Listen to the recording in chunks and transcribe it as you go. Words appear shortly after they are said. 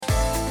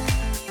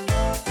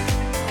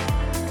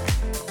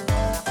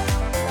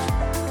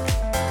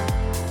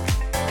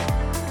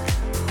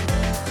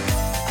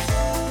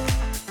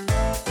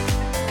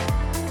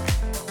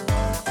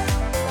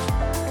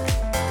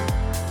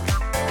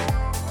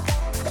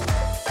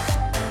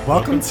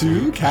Welcome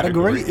to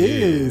Category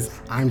Is.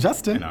 I'm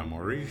Justin. And I'm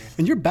Maurice.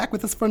 And you're back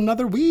with us for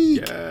another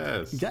week.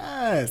 Yes.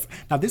 Yes.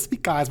 Now this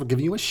week, guys, we're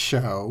giving you a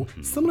show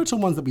similar to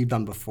ones that we've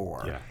done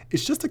before. Yeah.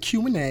 It's just a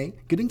Q&A,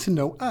 getting to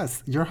know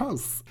us, your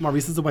hosts.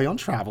 Maurice is away on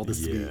travel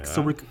this week.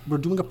 So we're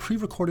doing a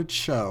pre-recorded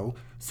show.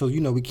 So,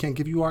 we can't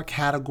give you our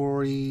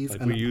categories.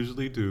 Like we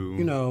usually do.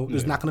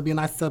 There's not going to be an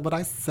I said what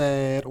I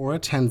said or a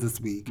 10s this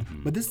week.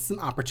 But this is an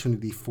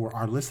opportunity for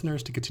our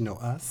listeners to get to know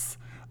us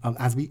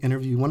as we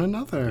interview one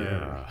another.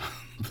 Yeah.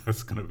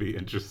 That's going to be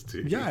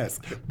interesting. Yes.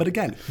 But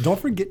again, don't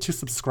forget to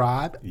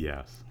subscribe.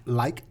 Yes.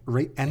 Like,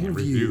 rate, and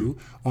review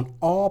on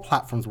all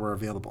platforms where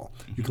available.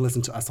 You can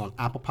listen to us on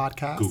Apple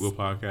Podcasts, Google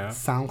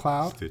Podcasts,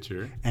 SoundCloud,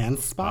 Stitcher, and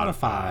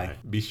Spotify.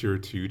 Be sure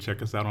to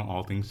check us out on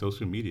all things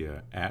social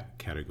media at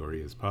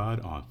Category Is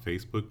Pod on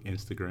Facebook,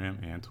 Instagram,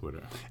 and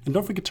Twitter. And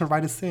don't forget to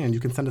write us in. You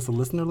can send us a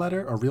listener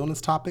letter, a realness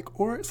topic,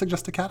 or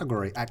suggest a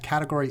category at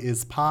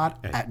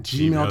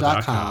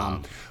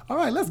categoryispod@gmail.com. All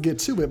right, let's get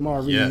to it,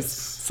 Maurice. Yes.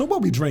 So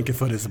what we drinking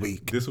for this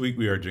week? This week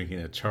we are drinking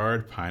a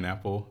charred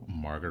pineapple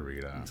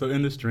margarita. So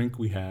in this drink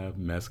we have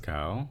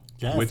mezcal,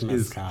 Yes, which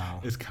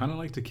mezcal. is kind of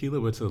like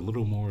tequila, but it's a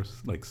little more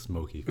like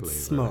smoky flavor.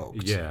 It's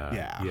smoked.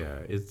 Yeah.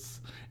 It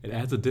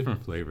adds a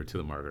different flavor to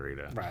the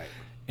margarita. Right.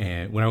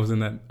 And when I was in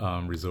that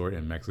resort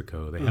in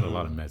Mexico, they had a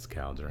lot of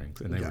mezcal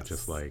drinks, and they were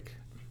just like,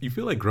 you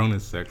feel like grown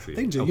and sexy.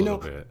 They do. A little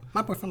bit.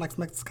 My boyfriend likes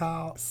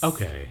mezcal.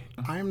 Okay.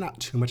 I am not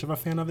too much of a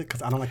fan of it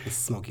because I don't like the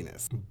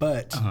smokiness.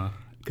 But I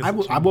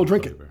it's will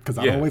drink it because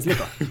I always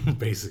liquor.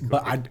 Basically.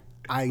 But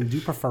I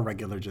do prefer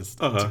regular just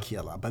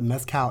tequila. But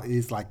mezcal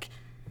is like,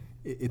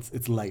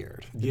 it's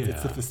layered. Yeah,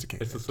 It's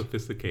sophisticated. It's a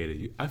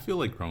sophisticated. I feel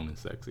like grown and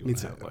sexy when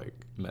I have like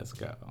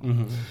mezcal.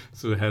 Mm-hmm.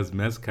 So it has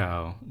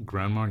mezcal,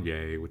 Grand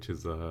Marnier, which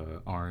is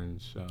a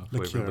orange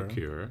flavored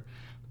liqueur,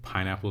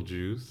 pineapple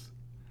juice,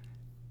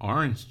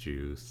 orange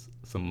juice,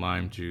 some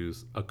lime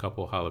juice, a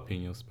couple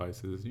jalapeno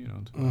spices,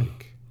 to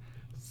like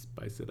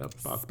spice it up.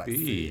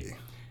 Spicy.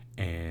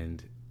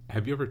 And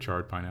have you ever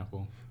charred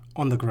pineapple?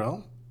 On the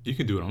grill? You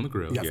can do it on the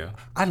grill. Yes. Yeah.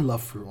 I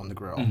love fruit on the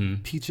grill.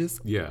 Peaches.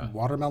 Yeah.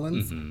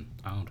 Watermelons.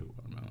 I don't do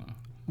watermelon.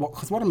 Well,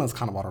 because watermelon's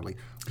kind of waterly.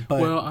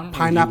 But I don't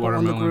pineapple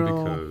really eat on the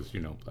grill. because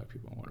black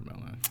people want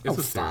watermelon. It's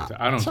a stop. stereotype.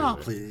 I don't Stop,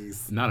 do it.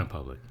 please. Not in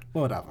public.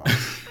 Whatever.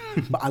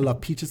 But I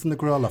love peaches in the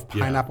grill. I love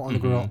pineapple on the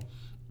grill.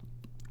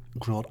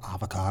 Grilled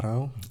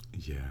avocado.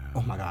 Yeah.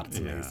 Oh my God, it's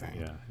amazing.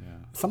 Yeah.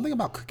 Something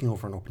about cooking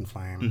over an open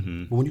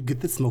flame. But when you get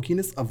the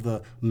smokiness of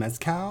the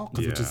mezcal,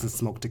 which is the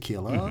smoked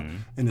tequila,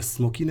 and the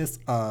smokiness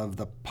of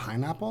the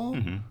pineapple,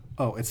 and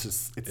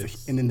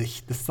then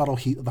the subtle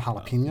heat of the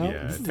jalapeno.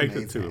 Yeah, it takes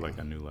it to like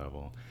a new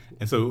level.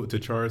 And so to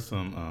char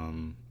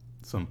some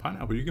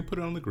pineapple, you can put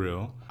it on the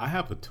grill. I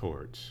have a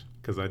torch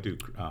because I do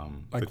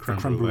Like the creme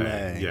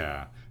brulee.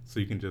 Yeah,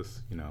 so you can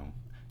just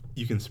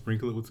you can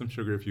sprinkle it with some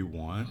sugar if you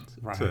want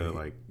to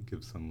like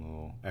give some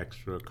little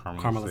extra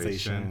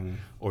caramelization.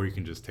 Or you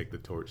can just take the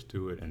torch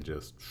to it and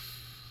just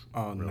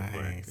nice.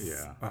 quick.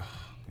 Yeah.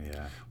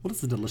 Yeah. Well,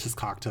 it's a delicious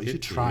cocktail. You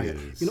should try it.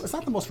 It's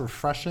not the most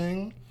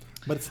refreshing,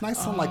 but it's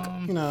nice on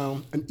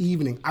an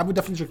evening. I would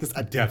definitely drink this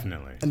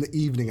in the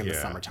evening in the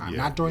summertime,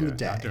 not during the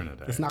day. Not during the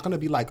day. It's not going to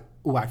be like,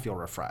 oh, I feel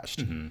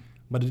refreshed.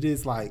 But it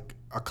is like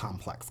a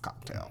complex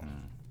cocktail.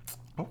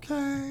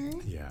 Okay.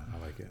 Yeah, I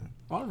like it.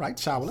 All right,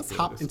 child. Let's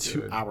hop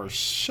into our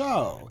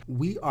show.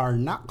 We are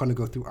not going to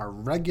go through our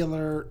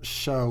regular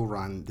show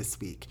run this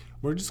week.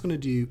 We're just going to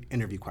do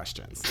interview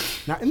questions.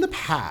 Now, in the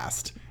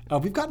past,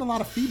 we've gotten a lot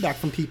of feedback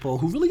from people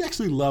who really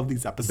actually love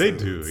these episodes. They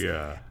do,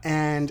 yeah.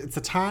 And it's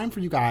a time for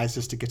you guys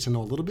just to get to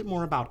know a little bit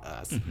more about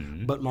us.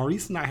 But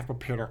Maurice and I have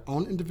prepared our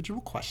own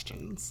individual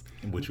questions.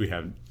 Which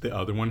the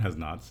other one has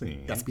not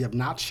seen. Yes, we have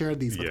not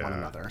shared these with one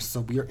another. So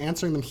we are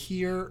answering them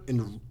here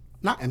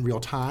not in real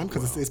time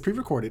because it's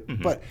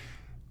pre-recorded, but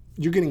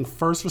you're getting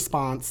first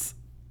response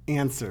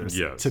answers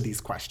to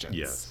these questions.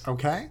 Yes.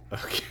 Okay?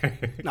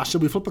 Okay. Now,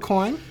 should we flip a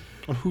coin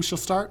on who shall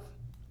start?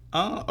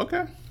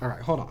 Okay. All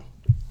right, hold on.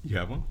 You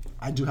have one?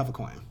 I do have a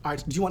coin. All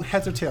right, do you want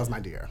heads or tails,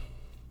 my dear?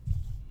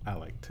 I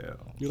like tails.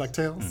 You like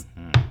tails?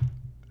 And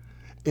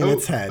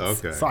it's heads.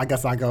 Okay. So I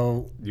guess I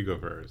go... You go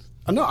first.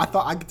 No, I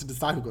thought I get to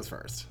decide who goes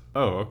first.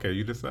 Oh, okay.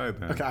 You decide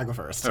then. Okay, I go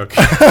first.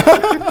 Okay.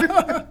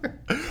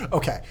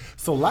 Okay,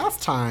 so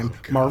last time,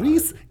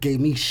 Maurice gave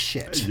me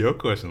shit. Your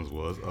questions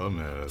was a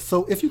mess.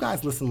 So if you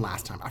guys listened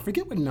last time, I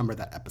forget what number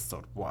that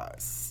episode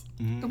was.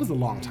 It was a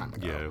long time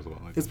ago. Yeah, it was a long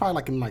time. It's probably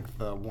like in like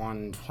the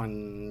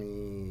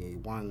 120,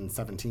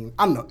 117.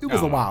 I don't know. It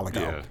was a while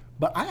ago. Yeah.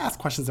 But I asked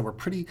questions that were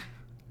pretty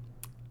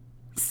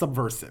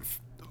subversive.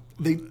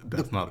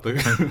 That's not the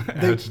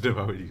adjective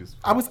I would use.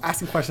 I was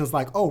asking questions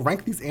like,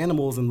 rank these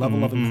animals in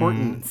level of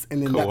importance.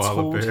 And then that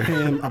told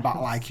him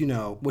about like,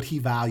 what he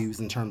values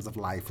in terms of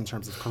life, in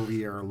terms of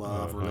career,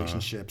 love,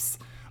 relationships,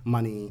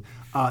 money.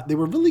 They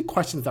were really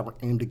questions that were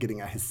aimed at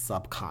getting at his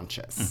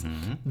subconscious.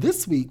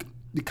 This week,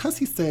 because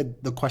he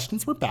said the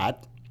questions were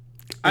bad.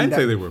 I didn't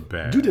say they were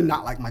bad. You did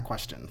not like my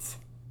questions.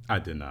 I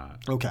did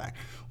not. Okay.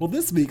 Well,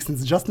 this week,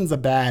 since Justin's a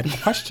bad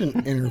question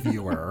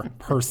interviewer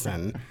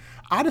person,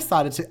 I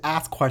decided to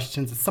ask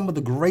questions that some of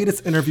the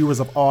greatest interviewers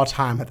of all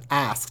time have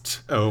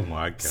asked. Oh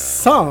my God.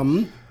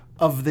 Some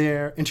of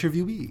their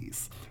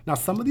interviewees. Now,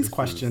 some of these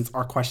questions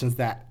are questions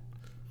that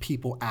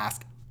people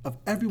ask of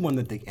everyone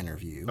that they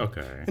interview.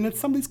 Okay. And then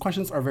some of these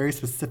questions are very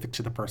specific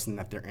to the person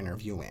that they're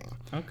interviewing.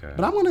 Okay.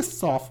 But I'm going to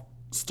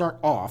start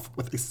off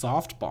with a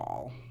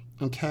softball.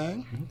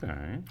 Okay?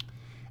 Okay.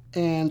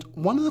 And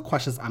one of the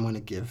questions I'm going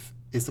to give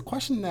is a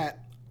question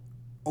that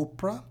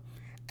Oprah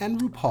and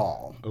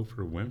RuPaul.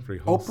 Oprah Winfrey,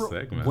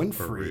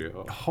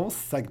 whole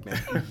segment,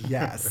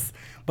 yes.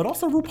 But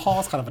also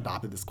RuPaul's kind of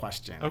adopted this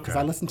question. Because Okay.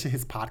 I listened to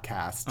his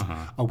podcast,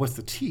 What's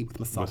the Tea with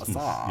Michelle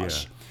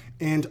Visage.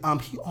 Yeah.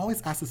 And he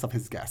always asks this of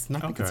his guests. And I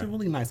think it's a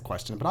really nice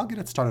question. But I'll get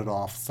it started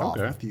off soft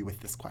with you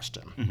with this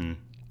question. Mm-hmm.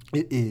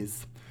 It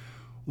is,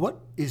 what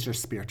is your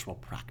spiritual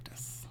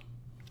practice?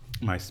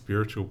 My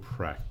spiritual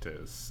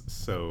practice.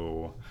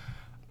 So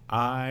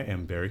I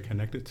am very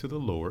connected to the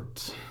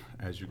Lord,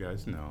 as you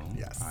guys know.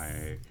 Yes.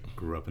 I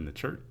grew up in the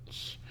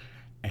church,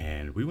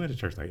 and we went to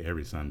church like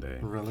every Sunday.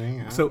 Really?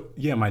 Yeah. So,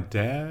 yeah, my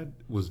dad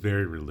was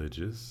very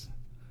religious,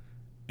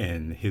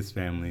 and his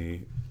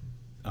family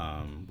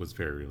was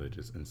very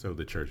religious. And so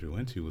the church we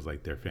went to was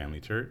like their family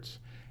church.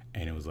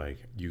 And it was like,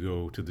 you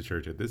go to the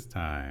church at this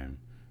time,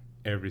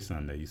 every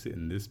Sunday, you sit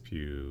in this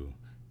pew,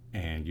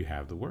 and you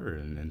have the word.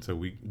 And so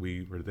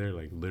we were there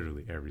like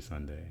literally every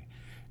Sunday.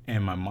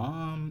 And my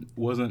mom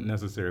wasn't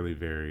necessarily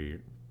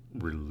very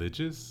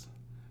religious,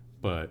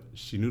 but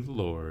she knew the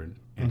Lord,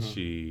 and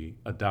she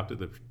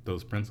adopted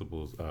those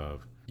principles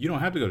of, you don't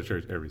have to go to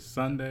church every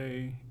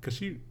Sunday, because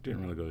she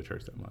didn't really go to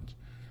church that much.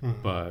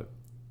 But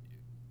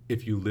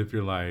if you live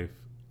your life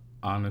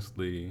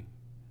honestly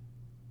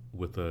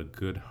with a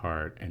good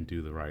heart and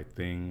do the right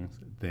things,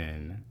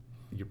 then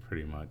you're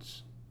pretty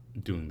much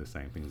doing the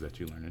same things that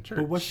you learn in church.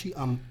 But was she,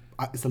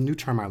 it's a new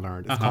term I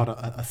learned. It's called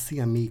a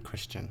CME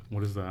Christian.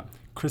 What is that?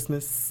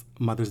 Christmas,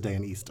 Mother's Day,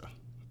 and Easter.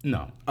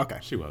 No. Okay.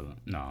 She wasn't.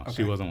 No, Okay.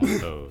 she wasn't one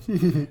of those.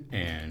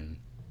 And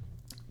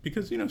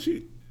because,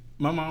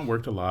 my mom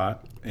worked a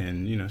lot,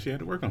 and, she had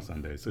to work on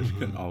Sundays, so she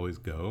couldn't always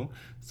go.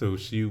 So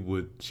she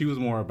was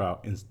more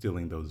about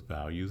instilling those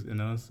values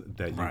in us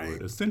that you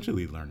would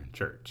essentially learn in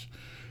church.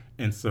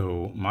 And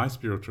so my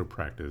spiritual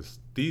practice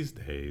these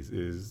days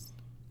is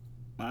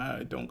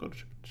I don't go to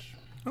church.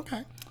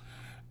 Okay.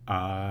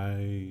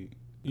 I,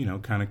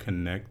 kind of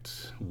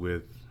connect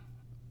with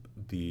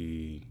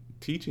the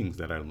teachings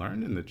that I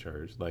learned in the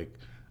church. Like,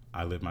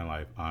 I live my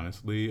life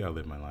honestly. I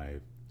live my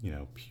life,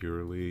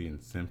 purely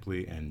and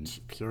simply. And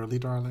purely,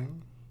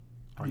 darling?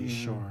 Are you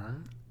sure?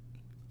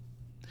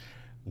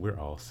 We're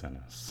all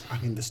sinners. I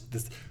mean,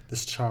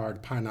 this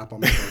charred pineapple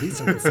maple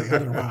Lisa would say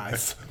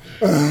otherwise.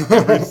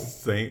 Every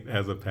saint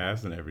has a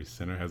past, and every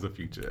sinner has a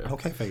future.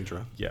 Okay,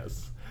 Phaedra.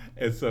 Yes.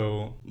 And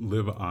so,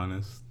 live an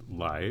honest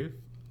life.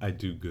 I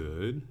do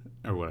good,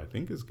 or what I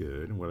think is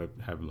good, and what I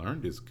have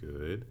learned is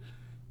good.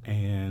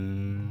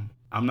 And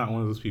I'm not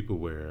one of those people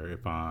where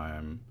if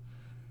I'm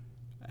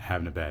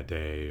having a bad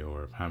day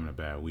or if I'm having a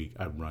bad week,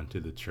 I run to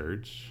the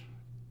church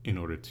in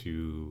order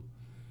to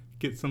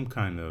get some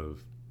kind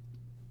of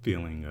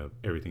feeling of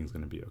everything's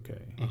going to be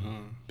okay.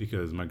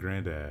 Because my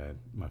granddad,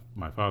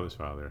 my father's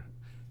father,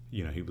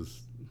 he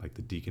was like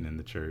the deacon in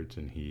the church,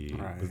 and he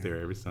was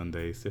there every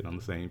Sunday sitting on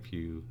the same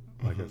pew,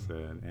 like I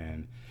said.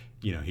 And,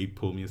 he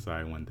pulled me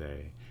aside one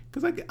day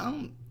because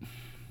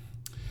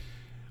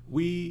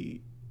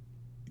we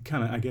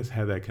kind of, I guess,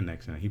 had that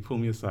connection. He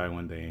pulled me aside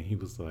one day, and he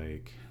was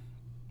like,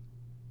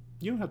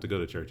 you don't have to go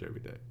to church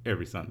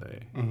every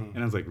Sunday. And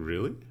I was like,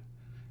 really?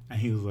 And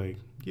he was like,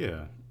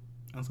 yeah.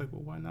 I was like,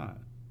 well, why not?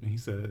 And he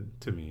said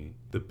to me,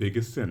 the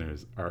biggest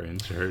sinners are in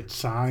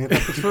church. Ain't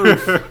that the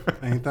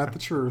truth? Ain't that the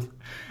truth?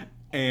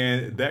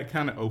 And that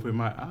kind of opened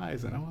my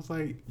eyes. And I was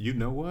like, you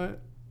know what?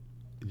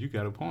 You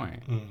got a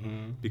point.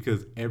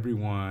 Because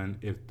everyone,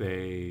 if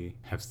they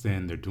have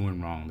sinned, they're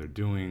doing wrong, they're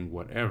doing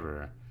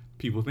whatever,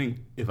 people think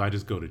if I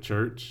just go to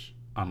church,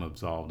 I'm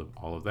absolved of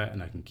all of that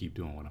and I can keep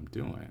doing what I'm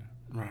doing.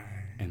 Right.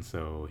 And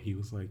so he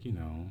was like,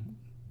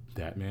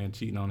 that man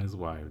cheating on his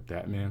wife,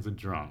 that man's a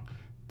drunk,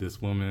 this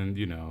woman,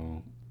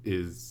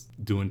 is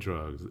doing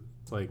drugs.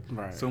 It's like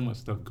so much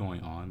stuff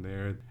going on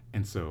there.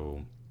 And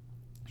so,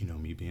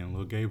 me being a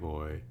little gay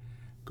boy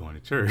going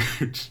to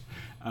church,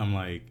 I'm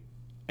like,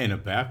 in a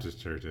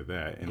Baptist church at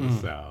that, in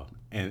the South.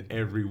 And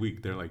every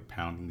week they're like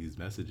pounding these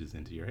messages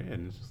into your head.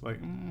 And it's just like,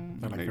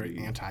 they're like very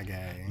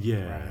anti-gay.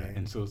 Yeah. Right.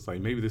 And so it's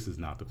like, maybe this is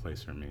not the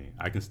place for me.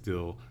 I can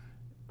still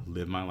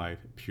live my life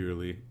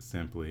purely,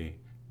 simply,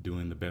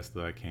 doing the best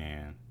that I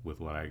can with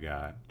what I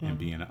got and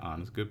being an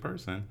honest, good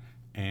person.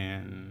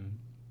 And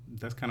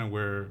that's kind of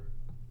where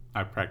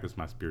I practice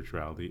my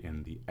spirituality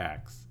in the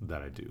acts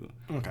that I do.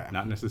 Okay.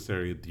 Not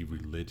necessarily the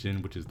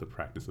religion, which is the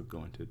practice of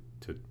going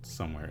to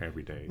somewhere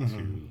every day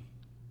to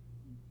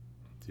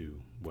do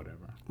whatever.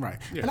 Right.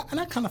 Yeah. And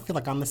I kind of feel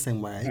like I'm the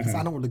same way because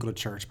I don't really go to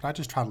church, but I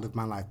just try to live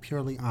my life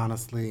purely,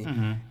 honestly,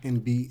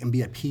 and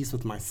be at peace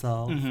with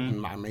myself and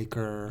my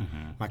maker,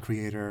 my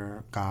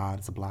creator, God,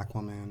 as a black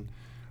woman.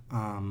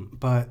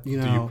 But, Do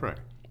you pray?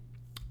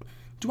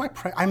 Do I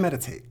pray? I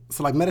meditate.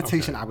 So like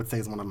meditation, I would say,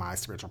 is one of my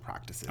spiritual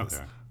practices.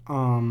 Okay.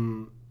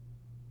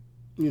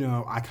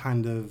 I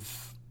kind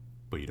of...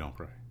 But you don't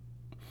pray?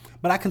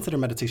 But I consider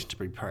meditation to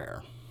be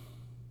prayer.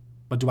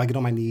 But do I get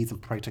on my knees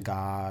and pray to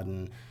God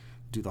and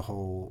do the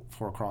whole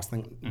four cross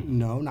thing? Mm-hmm.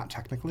 No, not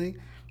technically.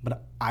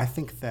 But I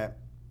think that,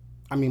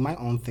 my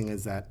own thing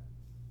is that,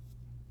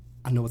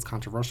 I know it's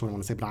controversial what I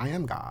want to say, but I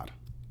am God.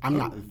 I'm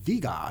not the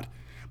God,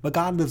 but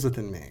God lives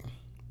within me.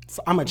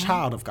 So I'm a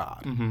child of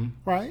God,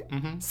 right?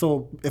 Mm-hmm.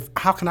 So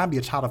how can I be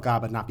a child of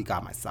God but not be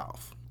God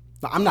myself?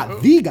 Now, I'm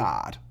not the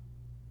God.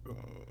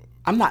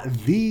 I'm not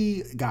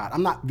the God.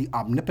 I'm not the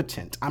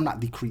omnipotent. I'm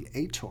not the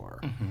creator.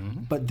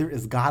 Mm-hmm. But there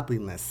is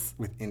godliness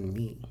within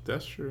me.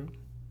 That's true.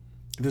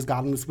 There's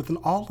godliness within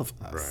all of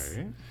us.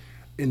 Right.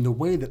 And the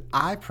way that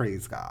I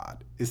praise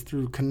God is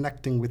through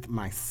connecting with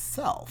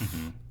myself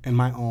and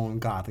my own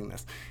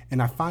godliness.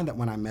 And I find that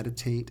when I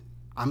meditate,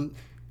 I'm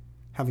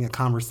having a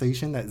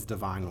conversation that is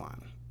divine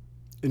one.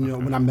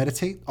 And when I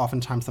meditate,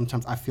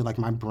 sometimes I feel like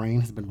my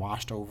brain has been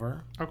washed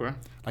over. Okay.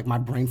 Like my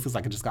brain feels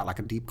like it just got like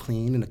a deep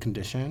clean and a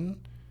condition.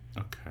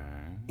 Okay.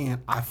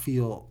 And I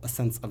feel a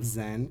sense of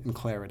zen and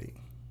clarity.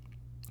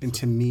 And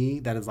to me,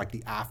 that is like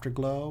the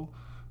afterglow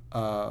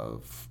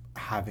of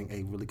having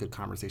a really good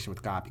conversation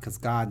with God. Because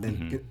God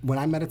then, when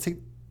I meditate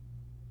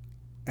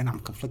and I'm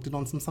conflicted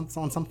on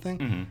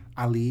something,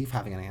 I leave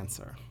having an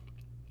answer.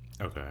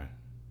 Okay.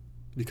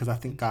 Because I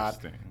think God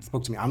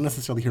spoke to me. I don't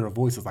necessarily hear a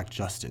voice that's like,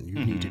 Justin,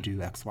 you need to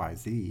do X, Y,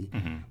 Z.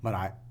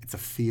 But it's a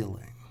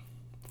feeling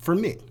for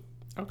me.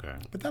 Okay.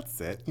 But that's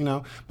it,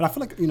 But I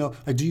feel like,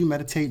 like, do you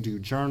meditate? Do you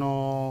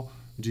journal?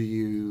 Do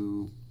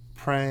you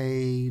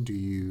pray? Do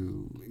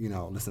you,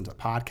 listen to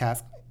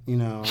podcasts?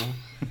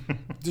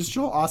 There's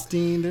Joel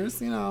Osteen.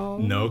 There's,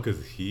 No, because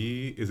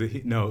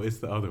no, it's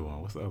the other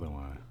one. What's the other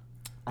one?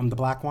 I'm the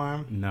black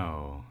one?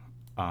 No.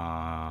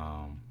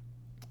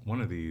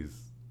 One of these.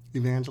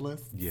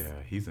 Evangelists? Yeah,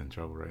 he's in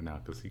trouble right now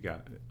because he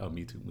got a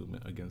Me Too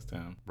movement against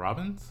him.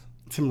 Robbins?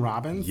 Tim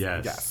Robbins?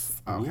 Yes.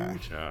 Okay. Ooh,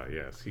 child,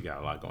 yes, he got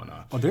a lot going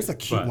on. Oh, there's a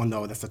cute one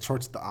though. That's the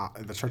church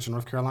in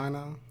North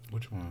Carolina.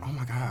 Which one? Oh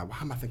my God, why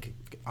am I thinking?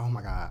 Oh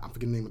my God, I'm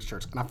forgetting the name of the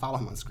church. And I follow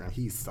him on Instagram.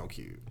 He's so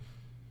cute.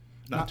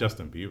 Not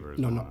Justin Bieber.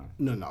 No.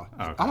 Oh,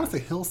 okay. I want to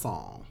say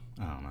Hillsong.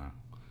 I don't know.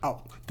 Oh,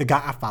 the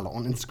guy I follow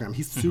on Instagram.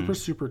 He's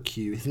super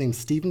cute. His name's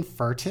Stephen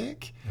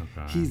Furtick.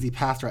 Okay. He's the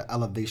pastor at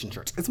Elevation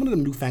Church. It's one of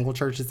the newfangled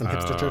churches and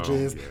hipster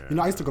churches.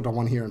 Yeah. I used to go to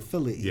one here in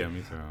Philly. Yeah,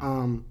 me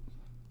too.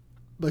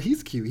 But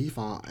he's cute. He's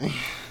fine.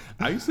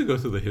 I used to go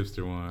to the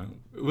hipster one.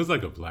 It was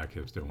like a black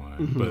hipster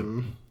one. But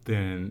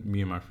then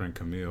me and my friend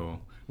Camille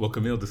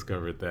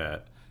discovered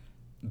that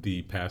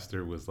the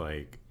pastor was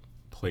like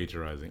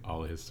plagiarizing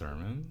all of his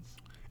sermons.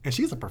 And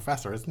she's a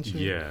professor, isn't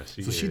she? Yeah,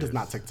 she is. So she does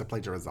not take to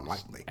plagiarism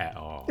lightly. At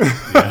all.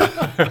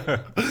 Yeah.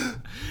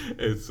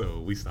 And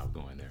so we stopped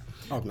going there.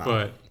 Oh, no.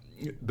 But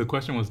the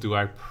question was, do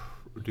I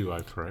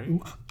pray?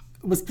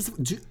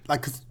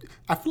 Because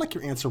I feel like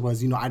your answer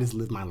was, I just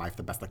live my life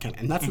the best I can.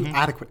 And that's an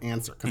adequate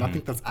answer, because I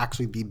think that's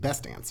actually the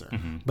best answer.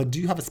 But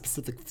do you have a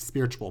specific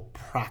spiritual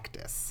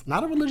practice?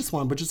 Not a religious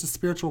one, but just a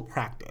spiritual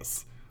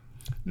practice.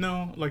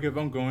 No, like if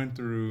I'm going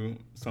through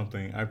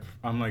something,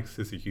 I'm like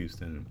Sissy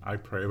Houston. I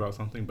pray about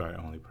something, but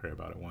I only pray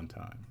about it one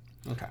time.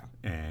 Okay.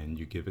 And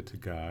you give it to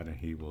God, and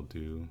He will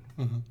do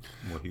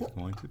what He's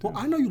going to do. Well,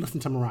 I know you listen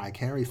to Mariah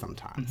Carey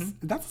sometimes.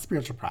 That's a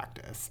spiritual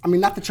practice.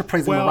 Not that you're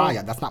praising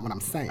Mariah. That's not what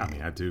I'm saying.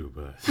 I do,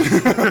 but...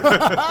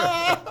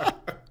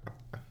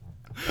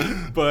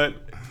 But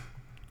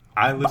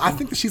I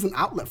think that she's an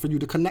outlet for you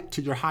to connect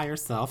to your higher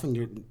self and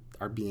your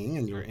being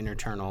and your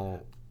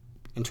internal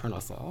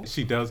soul.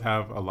 She does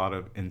have a lot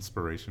of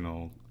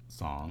inspirational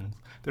songs.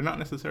 They're not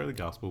necessarily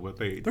gospel, but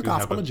they're gospel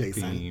have a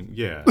adjacent. Theme.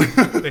 Yeah,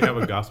 they have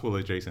a gospel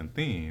adjacent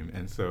theme,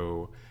 and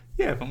so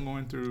if I'm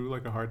going through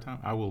like a hard time,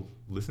 I will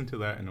listen to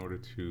that in order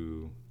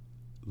to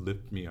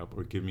lift me up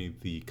or give me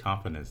the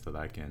confidence that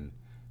I can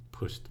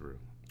push through.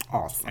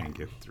 Awesome. And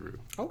get through.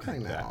 Okay,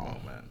 that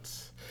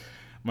moment.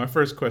 My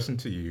first question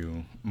to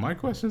you. My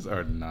questions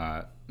are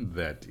not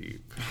that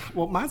deep.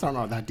 Well, mine aren't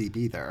all that deep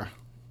either.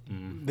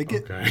 They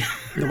get okay.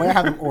 The way I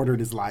have them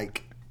ordered is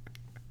like,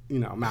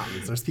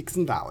 mountains. There's peaks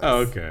and valleys.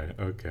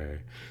 Okay.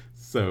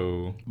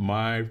 So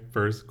my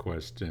first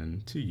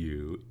question to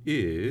you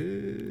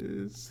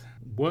is,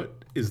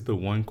 what is the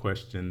one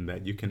question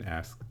that you can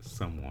ask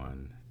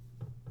someone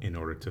in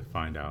order to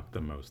find out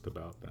the most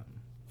about them?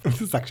 This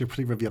is actually a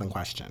pretty revealing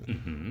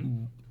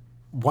question.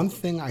 One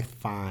thing I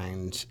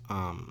find,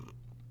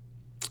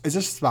 is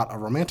this about a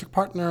romantic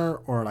partner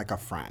or like a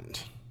friend?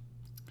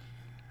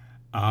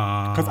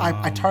 Because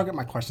I target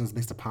my questions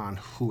based upon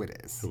who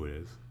it is. Who it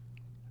is.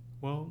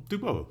 Well, do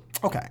both.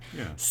 Okay.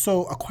 Yeah.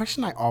 So a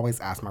question I always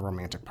ask my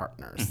romantic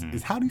partners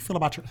is, how do you feel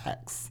about your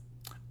ex?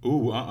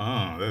 Ooh,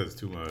 that is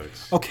too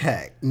much.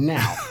 Okay.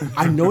 Now,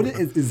 I know that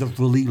it is a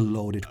really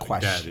loaded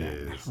question.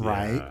 That is,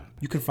 right? Yeah.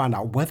 You can find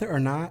out whether or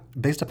not,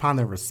 based upon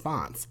their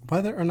response,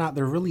 whether or not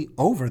they're really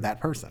over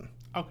that person.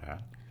 Okay.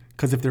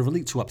 Because if they're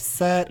really too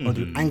upset or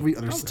they're angry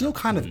or they're still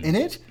kind of in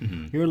it,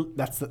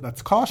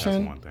 that's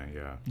caution. That's one thing,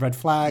 yeah. Red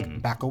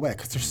flag, back away,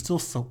 because they're still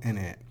so in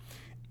it.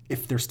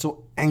 If they're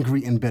still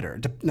angry and bitter.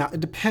 Now,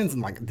 it depends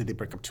on, like, did they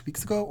break up 2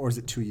 weeks ago or is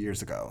it 2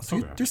 years ago? So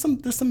there's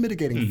some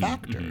mitigating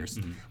factors.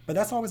 But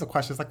that's always a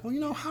question. It's like,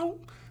 well,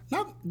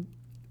 not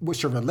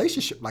what's your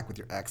relationship like with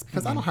your ex?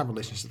 Because I don't have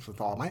relationships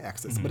with all my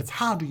exes, but it's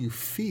how do you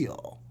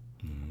feel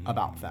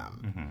about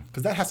them?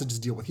 Because that has to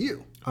just deal with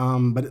you.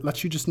 But it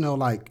lets you just know,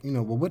 like,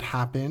 well, what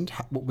happened?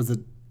 What was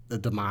the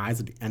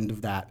demise at the end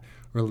of that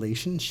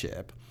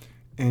relationship?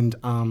 And,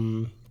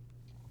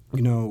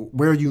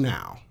 where are you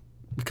now?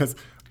 Because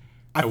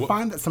I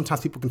find that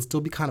sometimes people can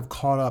still be kind of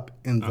caught up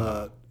in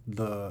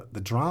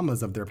the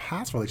dramas of their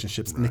past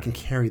relationships, and they can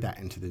carry that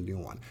into the new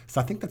one. So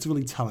I think that's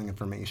really telling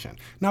information.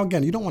 Now,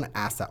 again, you don't want to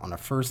ask that on a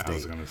first date. I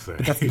was going to say.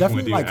 But that's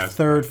definitely like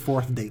third,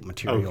 fourth date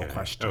material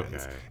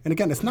questions. Okay. And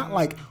again, it's not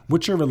like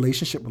what's your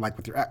relationship like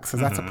with your ex, because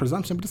that's a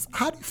presumption, but just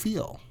how do you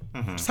feel?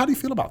 Just how do you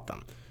feel about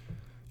them?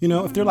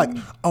 If they're like,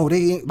 oh,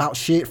 they ain't about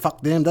shit,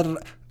 fuck them, da, da,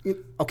 da.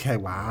 Okay,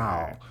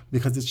 wow.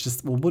 Because it's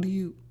just, well,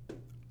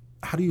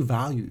 how do you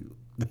value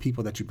the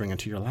people that you bring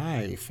into your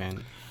life?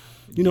 And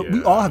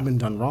we all have been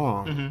done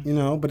wrong,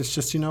 but it's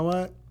just,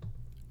 what?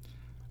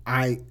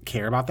 I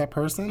care about that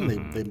person.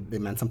 They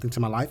meant something to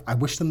my life. I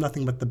wish them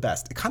nothing but the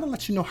best. It kind of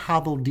lets you know how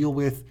they'll deal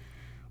with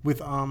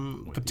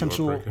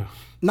potential,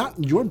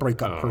 not your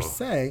breakup per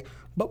se,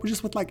 but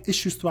just with, like,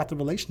 issues throughout the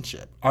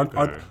relationship.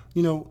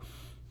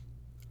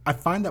 I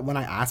find that when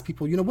I ask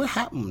people, what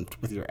happened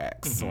with your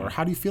ex, or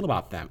how do you feel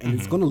about them? And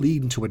it's going to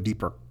lead into a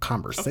deeper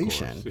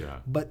conversation. Of course, yeah.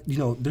 But,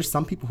 there's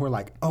some people who are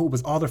like, oh, it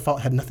was all their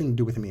fault, had nothing to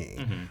do with me.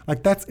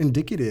 Like, that's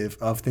indicative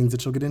of things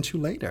that you'll get into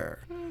later.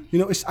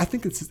 I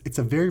think it's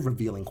a very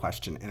revealing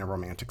question in a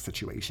romantic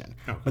situation.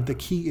 Okay. But the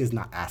key is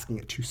not asking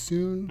it too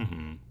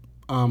soon.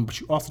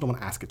 But you also don't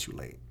want to ask it too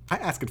late. I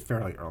ask it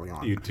fairly early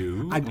on. You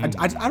do? I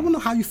don't know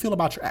how you feel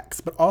about your ex,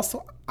 but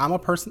also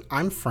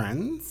I'm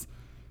friends.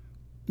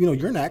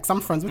 You're an ex.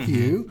 I'm friends with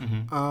you.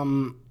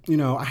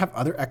 I have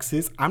other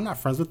exes. I'm not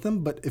friends with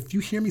them, but if you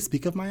hear me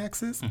speak of my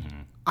exes,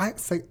 I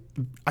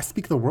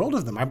speak the world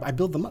of them. I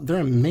build them up. They're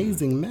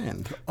amazing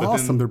men. They're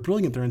awesome. They're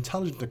brilliant. They're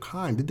intelligent. They're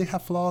kind. Did they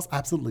have flaws?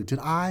 Absolutely. Did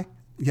I?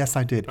 Yes,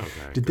 I did. Okay,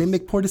 did they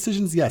make poor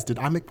decisions? Yes. Did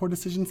I make poor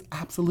decisions?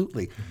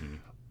 Absolutely.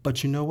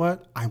 But you know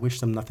what? I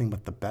wish them nothing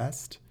but the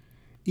best,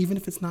 even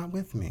if it's not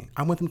with me.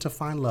 I want them to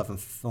find love and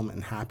fulfillment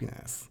and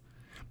happiness.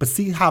 But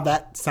see how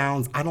that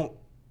sounds? I don't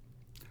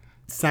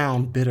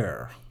sound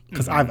bitter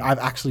because I've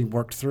actually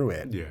worked through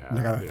it. Yeah,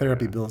 I got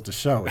therapy bills to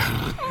show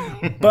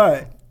it.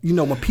 But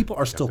when people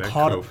are still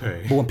caught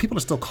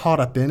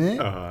up in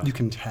it, you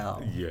can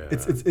tell. Yeah,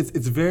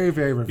 it's very,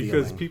 very revealing.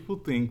 Because people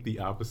think the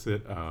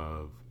opposite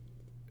of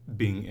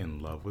being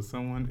in love with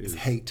someone is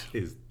hate.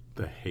 Is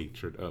the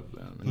hatred of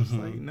them, and it's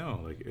like,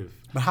 no, like if.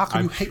 But how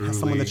can you hate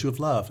someone that you have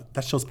loved?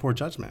 That shows poor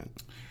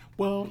judgment.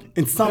 Well,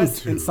 in some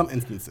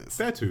instances,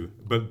 that too.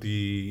 But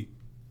the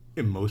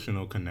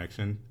emotional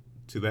connection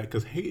to that,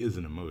 because hate is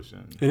an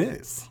emotion. It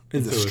is.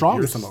 It's the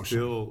strongest emotion.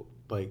 Still,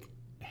 like,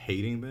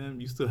 hating them,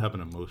 you still have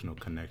an emotional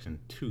connection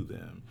to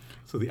them.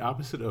 So the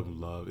opposite of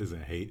love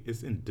isn't hate;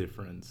 it's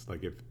indifference.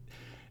 Like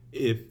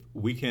if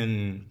we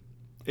can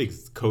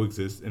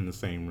coexist in the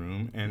same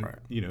room and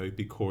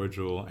be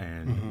cordial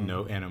and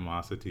no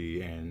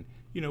animosity, and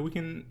we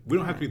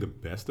don't have to be the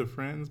best of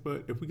friends,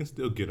 but if we can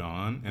still get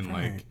on and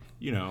hang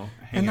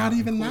and not out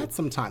even that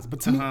sometimes.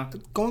 But to me,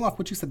 going off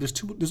what you said,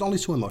 there's only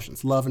two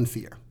emotions: love and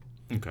fear.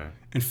 Okay.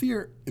 And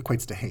fear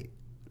equates to hate,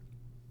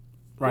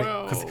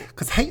 right?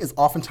 Because hate is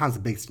oftentimes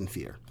based in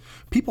fear.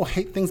 People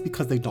hate things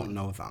because they don't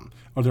know them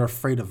or they're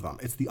afraid of them.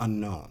 It's the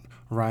unknown,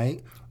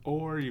 right?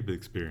 Or you've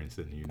experienced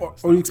it, and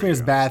or you experience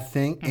bad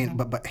thing, and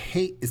but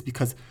hate is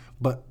because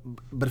but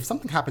if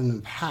something happened in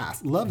the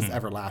past, love is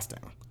everlasting.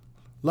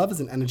 Love is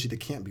an energy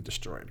that can't be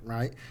destroyed,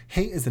 right?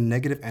 Hate is a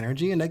negative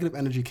energy, and negative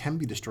energy can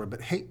be destroyed,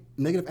 but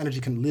negative energy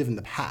can live in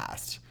the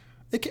past.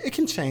 It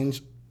can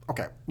change.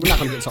 Okay, we're not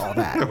going to get into all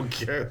that.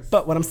 Okay.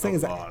 But what I'm saying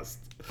is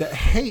that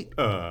hate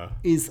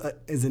is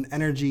an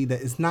energy that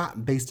is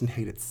not based in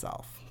hate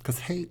itself, because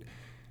hate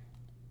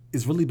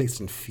is really based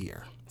in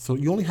fear. So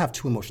you only have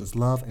two emotions,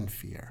 love and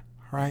fear,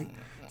 right?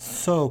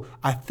 So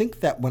I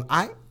think that when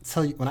I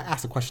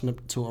ask a question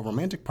to a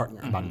romantic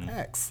partner about an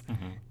ex,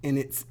 and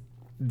it's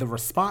the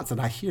response that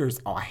I hear is,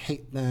 oh, I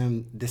hate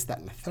them, this, that,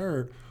 and the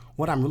third,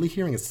 what I'm really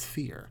hearing is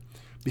fear.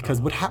 Because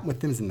what happened with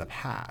them is in the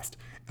past.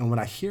 And what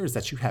I hear is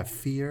that you have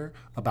fear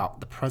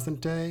about the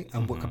present day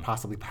and what could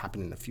possibly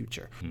happen in the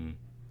future.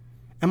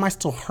 Am I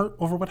still hurt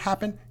over what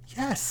happened?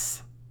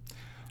 Yes.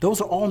 Those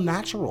are all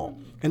natural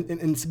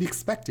and to be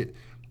expected.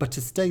 But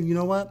to stay, you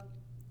know what?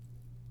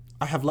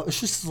 I have love. It's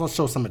just to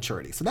show some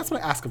maturity. So that's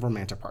what I ask of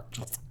romantic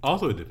partners.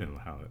 Also, it depends on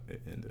how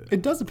it ended.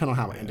 It does depend on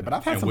how it ended. But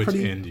I've had which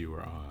end you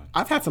were on.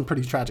 I've had some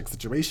pretty tragic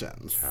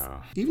situations.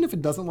 Yeah. Even if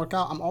it doesn't work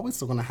out, I'm always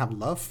still going to have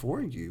love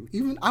for you.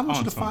 Even I want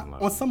you to find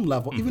on some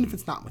level, even if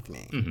it's not with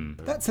me.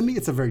 That to me,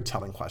 it's a very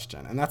telling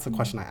question, and that's a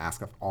question I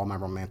ask of all my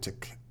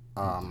romantic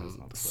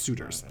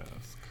suitors.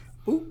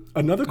 Ooh,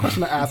 another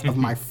question I ask of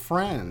my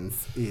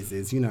friends is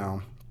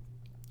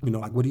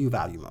like, what do you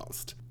value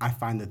most? I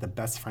find that the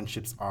best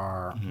friendships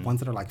are ones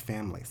that are like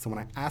family. So when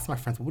I ask my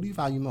friends, what do you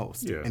value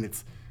most? Yeah. And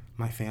it's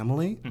my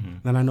family,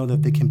 then I know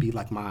that they can be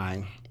like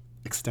my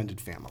extended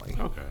family.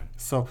 Okay.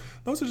 So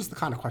those are just the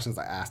kind of questions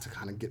I ask to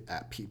kind of get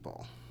at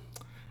people.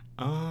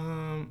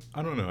 I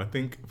don't know. I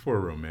think for a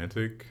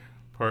romantic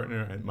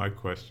partner, my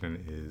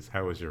question is,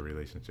 how is your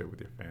relationship with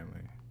your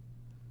family?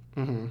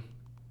 Mm-hmm.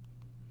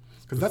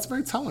 Because that's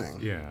very telling.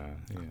 Yeah.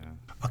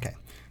 Okay.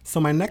 So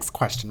my next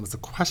question was a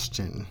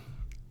question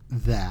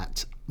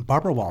that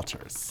Barbara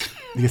Walters,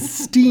 the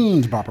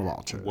esteemed Barbara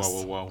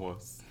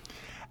Walters,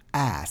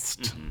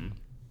 asked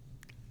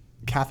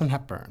Katharine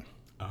Hepburn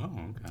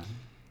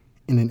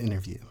in an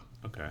interview.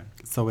 Okay.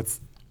 So it's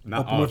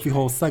Oprah Winfrey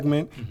whole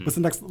segment. What's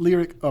the next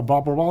lyric?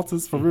 Barbara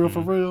Walters, for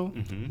real.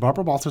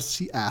 Barbara Walters,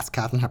 she asked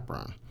Katharine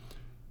Hepburn,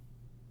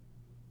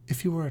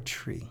 if you were a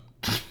tree,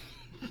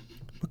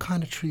 what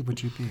kind of tree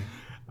would you be?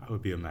 I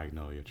would be a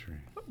magnolia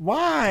tree.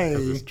 Why?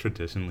 Because it's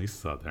traditionally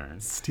Southern.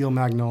 Steel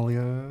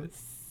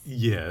magnolias.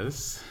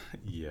 Yes.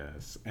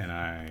 And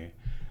I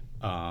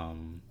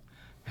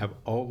have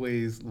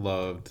always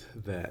loved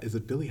that. Is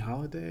it Billie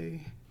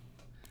Holiday?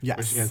 Yes.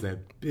 Where she has that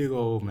big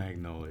old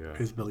magnolia.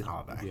 It's Billie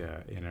Holiday.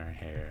 Yeah, in her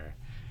hair.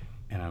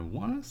 And I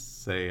want to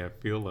say, I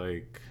feel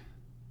like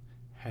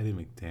Hattie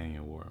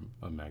McDaniel wore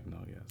a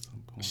magnolia at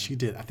some point. She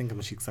did. I think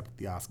when she accepted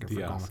the Oscar for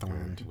Gone with the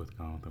Wind. With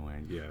Gone with the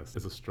Wind, yes.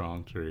 It's a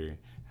strong tree,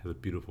 has a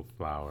beautiful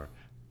flower,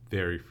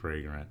 very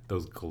fragrant.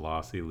 Those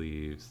glossy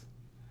leaves.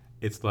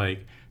 It's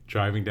like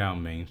driving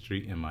down Main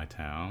Street in my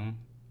town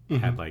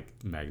had like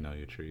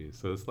magnolia trees.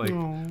 So it's like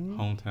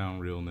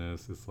hometown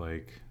realness. It's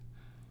like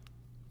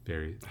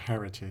very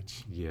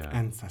heritage. Yeah.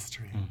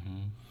 Ancestry.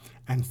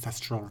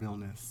 Ancestral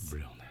realness.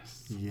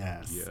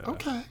 Yes. Yeah.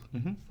 Okay.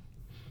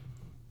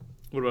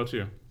 What about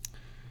you?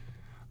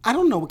 I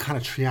don't know what kind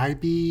of tree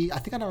I'd be. I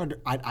think I'd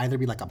either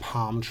be like a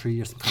palm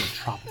tree or some kind of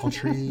tropical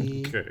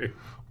tree. Okay.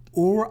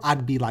 Or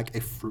I'd be like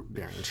a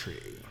fruit-bearing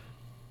tree.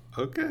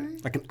 Okay.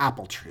 Like an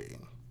apple tree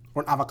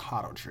or an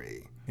avocado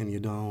tree. And you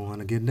don't want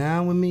to get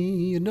down with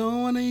me. You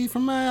don't want to eat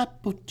from my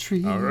apple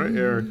tree. All right,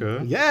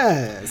 Erica.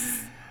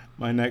 Yes.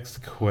 My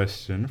next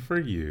question for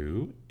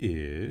you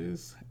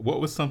is, what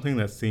was something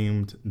that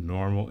seemed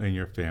normal in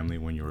your family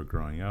when you were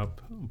growing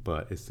up,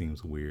 but it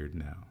seems weird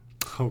now?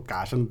 Oh,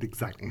 gosh, I know the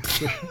exact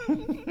answer.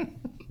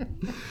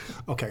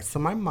 Okay, so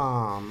my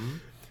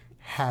mom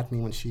had me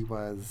when she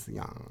was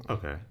young.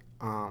 Okay.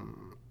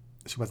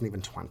 She wasn't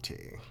even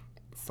 20,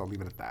 so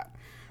leave it at that.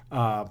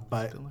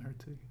 But Still her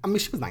too. I mean,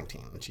 she was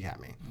 19 when she had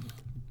me.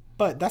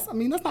 But that's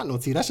not no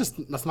tea.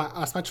 That's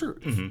my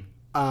truth.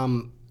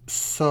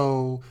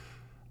 So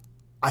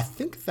I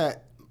think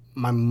that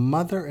my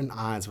mother and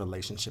I's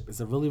relationship is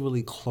a really,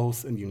 really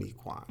close and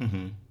unique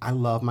one. I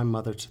love my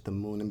mother to the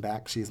moon and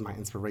back. She is my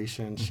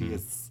inspiration. She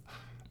is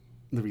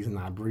the reason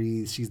I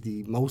breathe. She's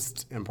the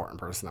most important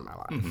person in my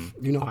life.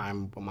 You know how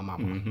I'm with my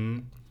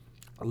mama.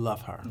 I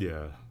love her.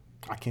 Yeah.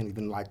 I can't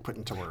even put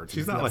into words.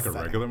 She's not like a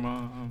regular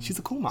mom. She's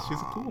a cool mom.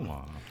 She's a cool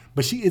mom.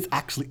 But she is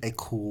actually a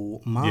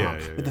cool mom. Yeah.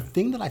 But the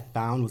thing that I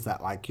found was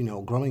that,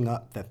 growing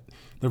up, that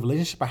the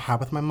relationship I had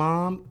with my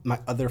mom,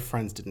 my other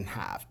friends didn't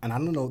have. And I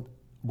don't know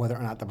whether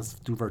or not that was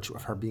through virtue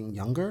of her being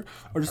younger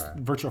or just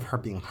virtue of her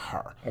being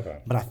her. Okay.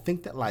 But I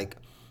think that,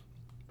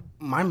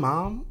 my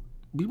mom,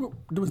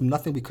 there was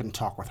nothing we couldn't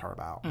talk with her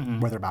about,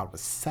 whether about it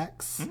was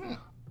sex,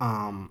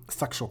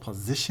 sexual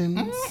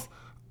positions,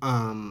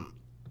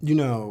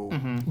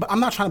 but I'm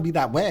not trying to be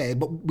that way,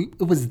 but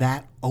it was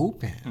that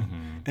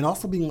open. And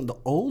also being the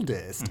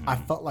oldest, I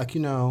felt like,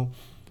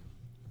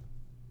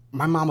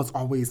 my mom was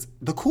always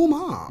the cool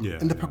mom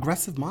and the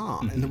progressive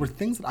mom. And there were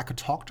things that I could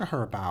talk to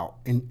her about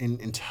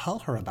and tell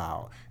her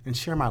about and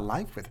share my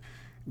life with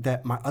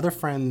that my other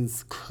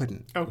friends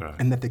couldn't. Okay.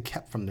 And that they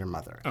kept from their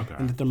mother. Okay.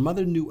 And that their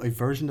mother knew a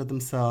version of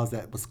themselves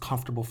that was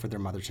comfortable for their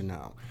mother to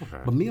know. Okay.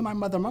 But me and my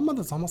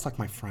mother's almost like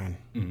my friend.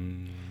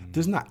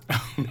 There's not.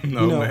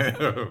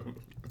 Man.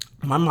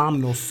 My mom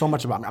knows so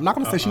much about me. I'm not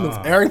going to say she knows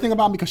everything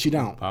about me because she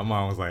don't. My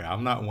mom was like,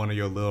 I'm not one of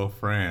your little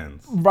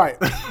friends. Right.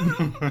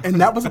 And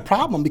that was a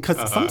problem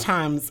because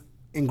sometimes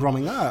in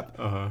growing up,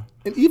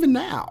 and even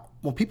now,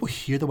 when people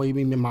hear the way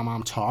me and my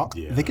mom talk,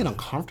 they get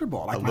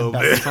uncomfortable. Like my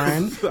best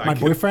friend, my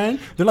boyfriend,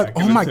 they're like,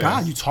 "Oh my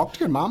God, you talk to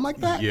your mom like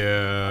that?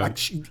 Yeah.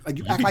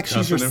 You act like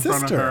she's your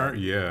sister."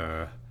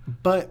 Yeah.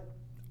 But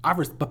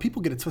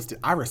people get it twisted.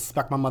 I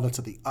respect my mother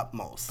to the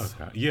utmost.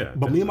 Okay. Yeah. But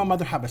definitely. Me and my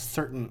mother have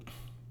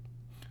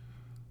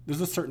there's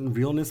a certain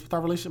realness with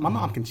our relationship. My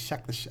mom can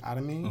check the shit out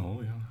of me.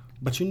 Oh yeah.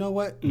 But you know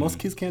what? Most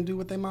kids can't do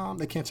with their mom.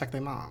 They can't check their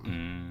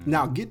mom.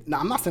 Now,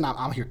 I'm not saying I'm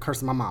out here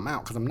cursing my mom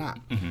out because I'm not.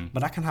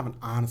 But I can have an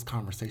honest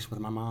conversation with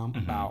my mom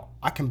about,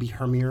 I can be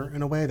her mirror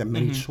in a way that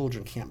many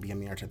children can't be a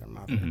mirror to their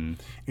mother.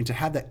 And to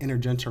have that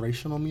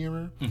intergenerational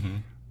mirror,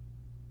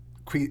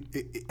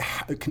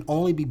 it can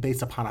only be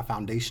based upon a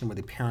foundation where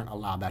the parent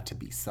allowed that to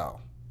be so.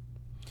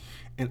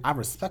 And I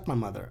respect my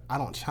mother. I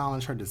don't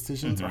challenge her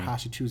decisions or how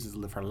she chooses to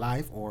live her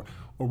life or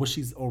what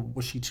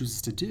she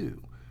chooses to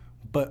do.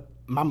 But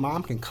my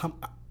mom can come,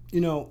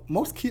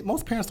 most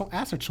parents don't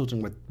ask their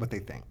children what they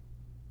think.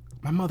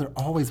 My mother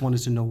always wanted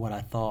to know what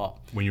I thought.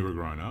 When you were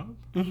growing up?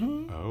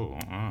 Mm-hmm. Oh,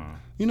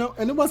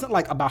 and it wasn't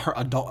like about her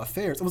adult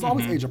affairs. It was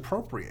always age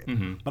appropriate.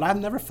 Mm-hmm. But I've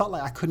never felt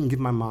like I couldn't give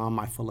my mom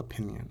my full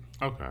opinion.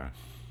 Okay.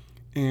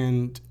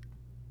 And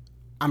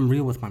I'm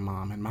real with my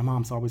mom, and my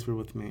mom's always real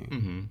with me.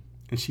 Mm-hmm.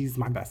 And she's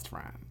my best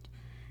friend.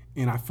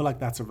 And I feel like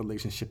that's a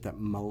relationship that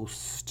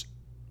most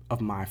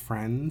of my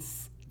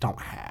friends don't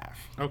have.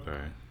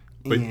 Okay.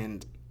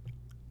 And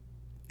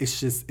it's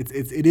just,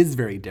 it is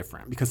very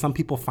different because some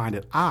people find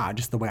it odd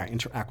just the way I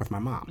interact with my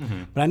mom.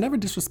 Mm-hmm. But I never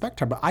disrespect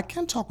her. But I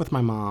can talk with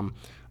my mom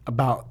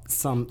about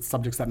some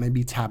subjects that may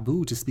be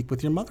taboo to speak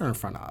with your mother in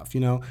front of.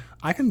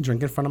 I can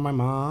drink in front of my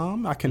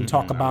mom. I can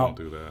talk about, I won't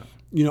do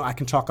that. I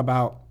can talk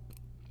about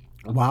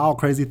wild,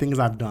 crazy things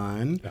I've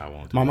done. I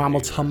won't do my mom that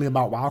will tell me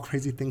about wild,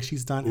 crazy things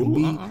she's done.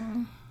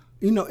 Ooh,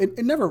 and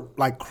it never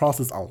like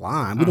crosses a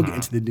line. We don't get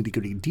into the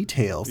nitty-gritty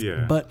details.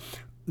 Yeah. But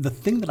the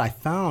thing that I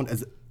found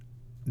is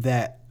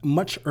that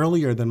much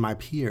earlier than my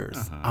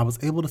peers, I was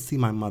able to see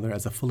my mother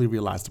as a fully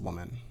realized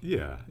woman.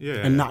 Yeah.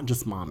 And not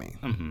just mommy.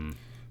 Mm-hmm.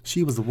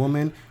 She was a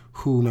woman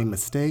who made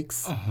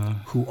mistakes,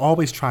 who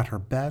always tried her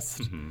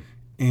best. Mm-hmm.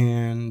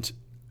 And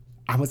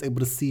I was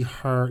able to see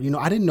her,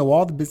 I didn't know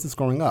all the business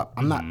growing up.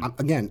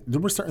 Again, there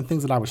were certain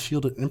things that I was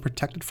shielded and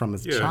protected from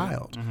as a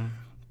child. Mm-hmm.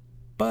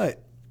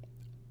 But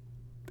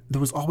there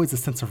was always a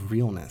sense of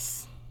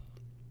realness.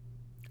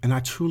 And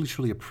I truly,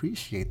 truly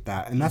appreciate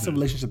that. And that's a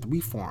relationship that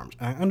we formed.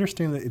 And I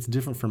understand that it's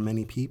different for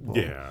many people.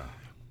 Yeah.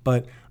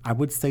 But I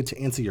would say, to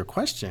answer your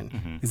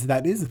question, is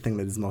that is the thing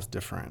that is most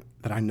different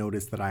that I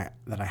noticed that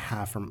I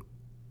have from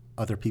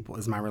other people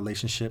is my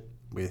relationship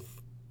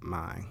with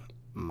my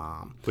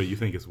mom. But you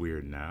think it's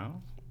weird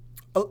now?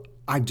 Oh,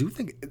 I do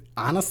think,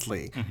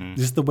 honestly,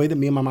 just the way that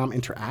me and my mom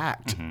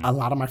interact, a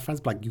lot of my friends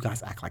be like, you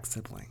guys act like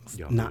siblings,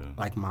 not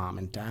like mom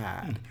and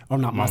dad. Oh,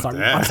 not mom.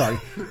 I'm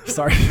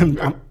sorry.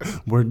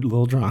 We're a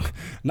little drunk.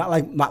 Not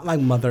like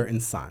mother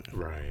and son.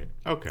 Right.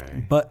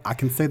 Okay. But I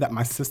can say that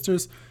my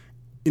sisters,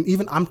 and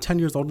even I'm 10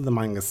 years older than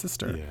my youngest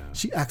sister. Yeah.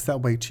 She acts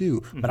that way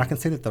too. But I can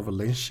say that the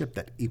relationship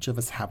that each of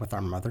us have with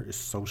our mother is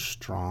so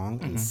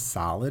strong and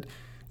solid.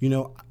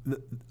 I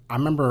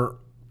remember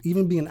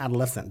even being an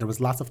adolescent, there was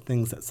lots of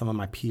things that some of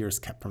my peers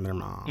kept from their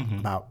mom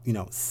about,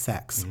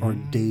 sex or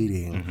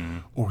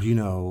dating or,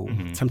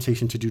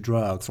 temptation to do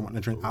drugs or wanting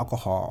to drink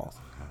alcohol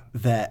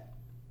that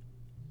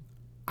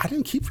I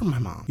didn't keep from my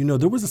mom.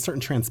 There was a certain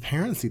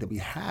transparency that we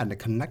had, the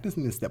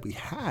connectedness that we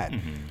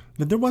had,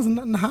 that there wasn't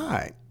nothing to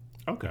hide.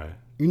 Okay.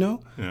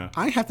 Yeah.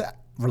 I have to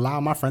rely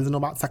on my friends to know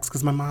about sex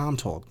because my mom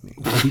told me.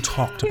 Or we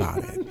talked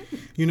about it.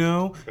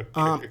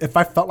 If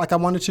I felt like I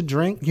wanted to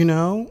drink,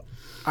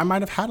 I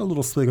might have had a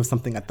little swig of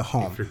something at the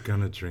home. If you're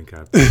gonna drink,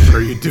 I'm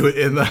sure you do it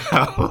in the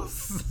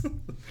house.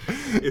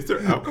 Is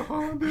there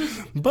alcohol in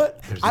this?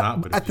 But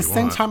at the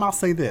same time, I'll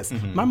say this.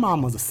 My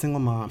mom was a single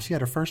mom. She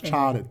had her first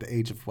child at the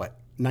age of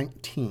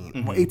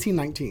 19, or 18,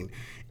 19.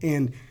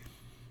 And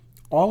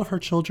all of her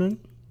children,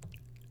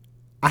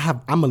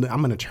 I'm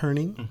an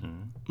attorney.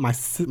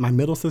 My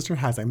middle sister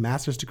has a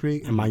master's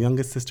degree, and my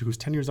youngest sister, who's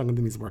 10 years younger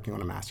than me, is working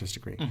on a master's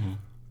degree.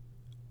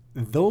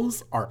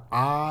 Those are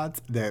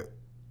odds that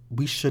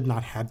we should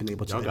not have been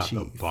able to achieve.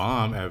 Y'all got the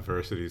bomb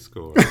adversity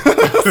score.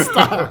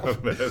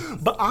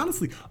 But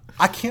honestly,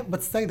 I can't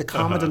but say the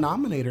common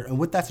denominator and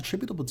what that's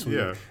attributable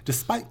to,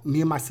 despite me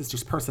and my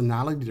sister's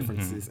personality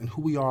differences and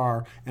who we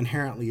are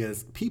inherently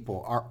as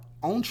people, our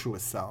own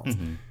truest selves,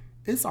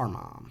 is our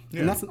mom.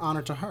 And that's an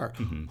honor to her.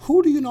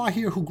 Who do you know out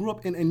here who grew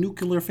up in a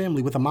nuclear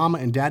family with a mama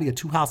and daddy, a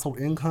 2-household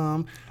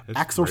income,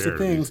 X sorts of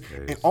things,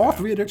 and all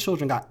 3 of their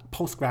children got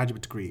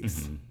postgraduate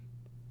degrees?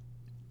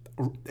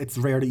 It's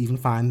rare to even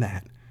find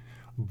that.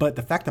 But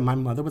the fact that my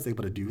mother was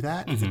able to do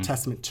that is a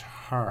testament to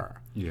her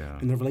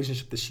and the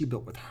relationship that she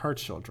built with her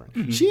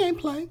children. She ain't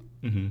play.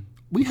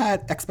 We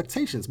had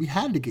expectations. We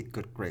had to get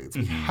good grades.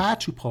 We had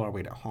to pull our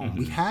weight at home.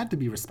 We had to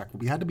be respectful.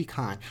 We had to be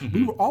kind.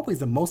 We were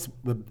always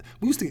we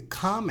used to get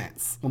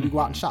comments when we go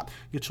out and shop.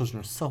 Your children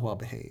are so well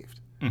behaved.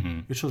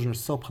 Your children are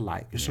so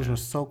polite. Your children are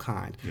so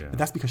kind. But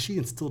that's because she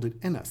instilled it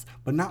in us.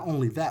 But not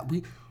only that,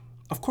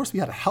 of course we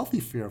had a healthy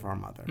fear of our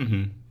mother.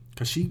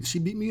 Because she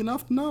beat me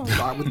enough to know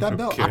with that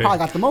belt. I probably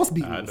got the most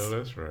beatings. I know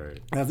that's right.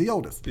 As the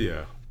oldest.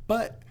 Yeah.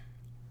 But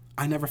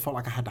I never felt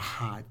like I had to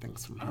hide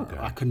things from her.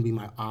 I couldn't be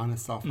my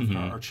honest self with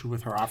her or true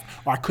with her.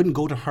 Or I couldn't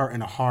go to her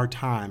in a hard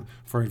time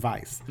for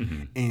advice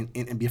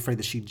and be afraid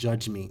that she'd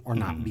judge me or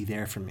not be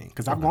there for me.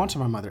 Because I've gone to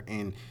my mother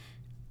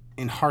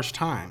in harsh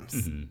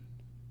times.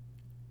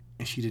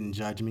 And she didn't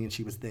judge me, and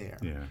she was there.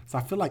 Yeah. So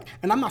I feel like,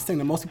 and I'm not saying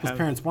that most people's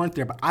parents weren't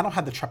there, but I don't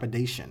have the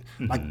trepidation.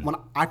 Like when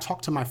I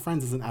talk to my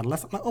friends as an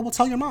adolescent, I'm like, oh, well,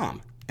 tell your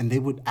mom. And they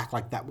would act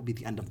like that would be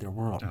the end of their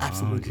world.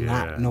 Absolutely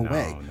not. No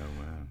way.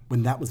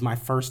 When that was my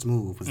first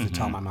move, was to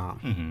tell my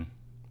mom.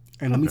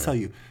 And let me tell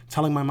you,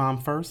 telling my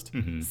mom first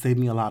saved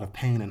me a lot of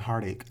pain and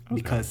heartache.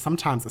 Because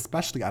sometimes,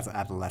 especially as an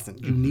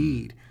adolescent, you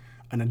need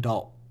an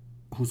adult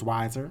who's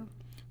wiser,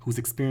 who's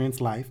experienced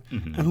life,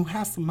 and who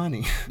has some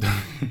money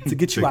to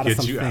get you out of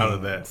something. Out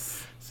of that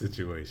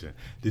situation.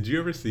 Did you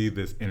ever see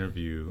this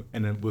interview?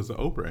 And it was an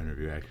Oprah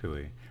interview,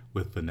 actually,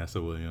 with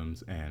Vanessa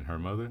Williams and her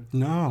mother.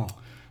 No.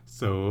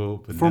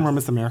 So former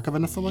Miss America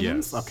Vanessa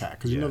Williams? Yes. Okay,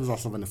 because you know there's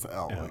also Vanessa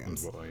L.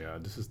 Williams. Well, yeah,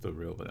 this is the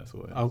real Vanessa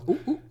Williams. Oh,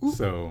 ooh.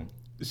 So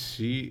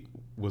she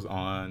was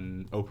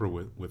on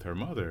Oprah with her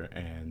mother,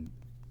 and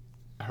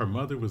her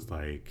mother was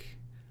like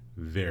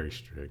very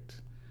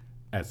strict.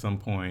 At some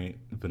point,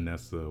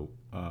 Vanessa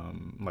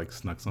like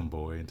snuck some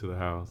boy into the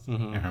house,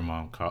 and her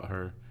mom caught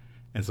her,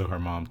 and so her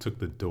mom took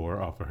the door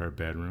off of her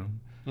bedroom,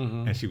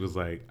 and she was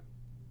like,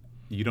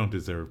 "You don't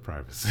deserve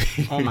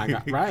privacy." Oh my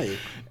God! Right.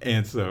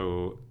 And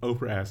so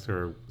Oprah asked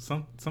her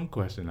some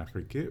question. I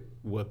forget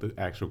what the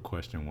actual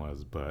question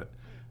was, but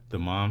the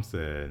mom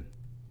said,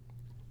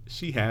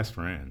 "She has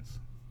friends.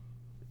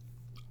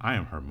 I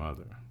am her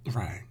mother."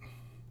 Right.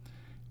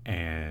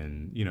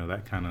 And,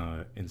 that kind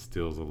of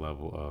instills a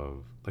level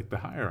of, like, the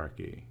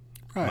hierarchy.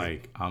 Right.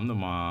 Like, I'm the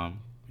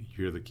mom,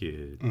 you're the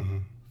kid,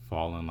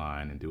 fall in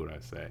line and do what I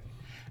say.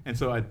 And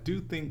so I do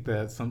think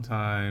that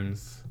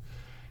sometimes,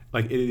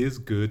 like, it is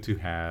good to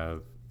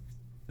have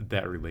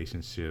that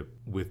relationship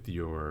with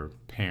your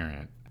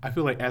parent. I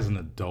feel like as an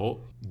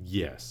adult,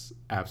 yes,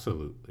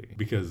 absolutely.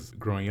 Because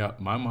growing up,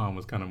 my mom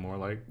was kind of more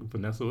like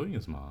Vanessa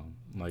Williams' mom.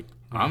 Like,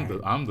 right.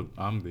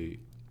 I'm the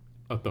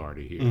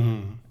authority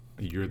here.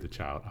 You're the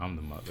child, I'm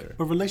the mother.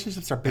 But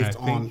relationships are based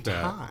on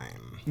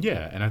time.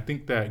 Yeah, and I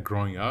think that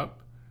growing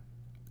up,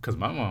 because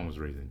my mom was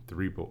raising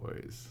 3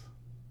 boys.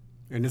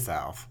 In the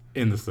South.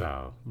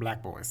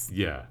 Black boys.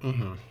 Yeah.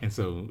 And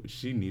so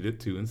she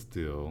needed to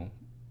instill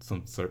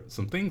some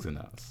things in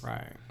us.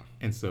 Right.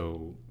 And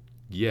so,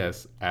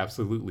 yes,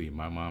 absolutely,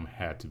 my mom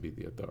had to be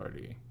the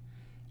authority.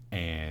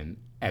 And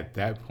at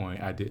that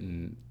point, I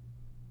didn't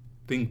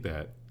think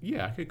that,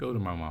 I could go to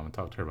my mom and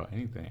talk to her about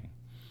anything.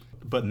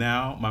 But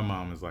now my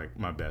mom is like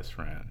my best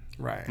friend.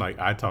 Right. Like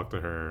I talk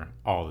to her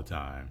all the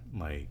time.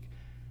 Like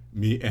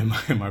me and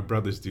my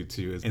brothers do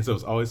too. And so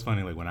it's always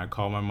funny. Like when I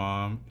call my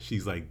mom,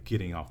 she's like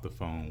getting off the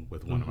phone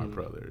with one of my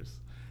brothers.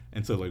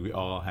 And so like we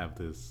all have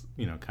this,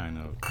 kind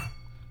of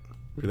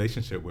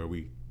relationship where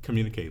we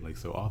communicate like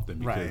so often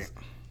because,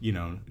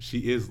 she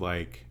is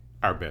like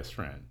our best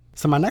friend.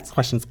 So my next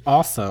question is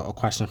also a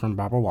question from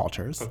Barbara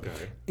Walters.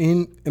 Okay.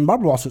 And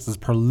Barbara Walters is a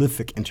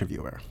prolific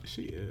interviewer.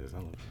 She is. I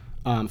love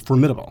her.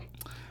 Formidable.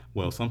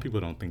 Well, some people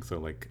don't think so,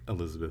 like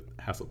Elizabeth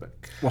Hasselbeck.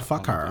 Well,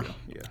 fuck her.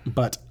 Yeah.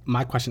 But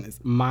my question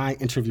is, my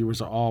interviewers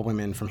are all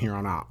women from here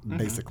on out,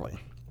 basically.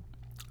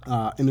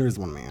 And there is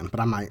one man, but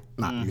I might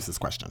not use this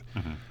question.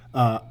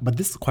 But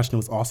this question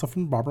was also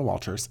from Barbara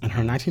Walters in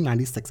her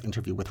 1996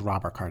 interview with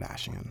Robert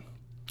Kardashian.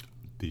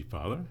 The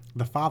father?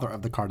 The father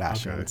of the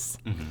Kardashians.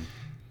 Okay.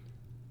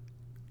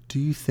 Do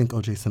you think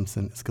O.J.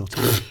 Simpson is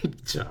guilty?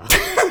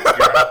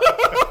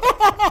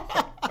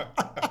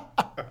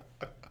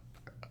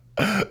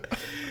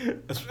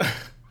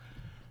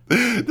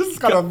 This is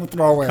kind of a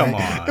throwaway. Come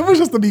on. It was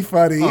just to be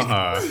funny.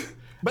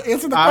 But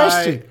answer the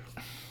question.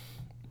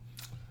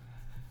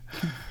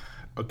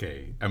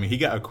 Okay. I mean, he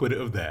got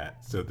acquitted of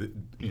that. So, that,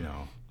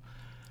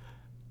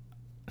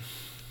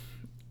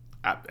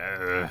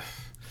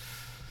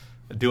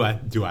 do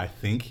I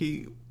think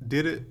he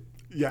did it?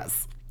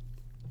 Yes.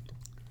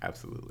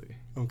 Absolutely.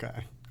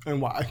 Okay.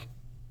 And why?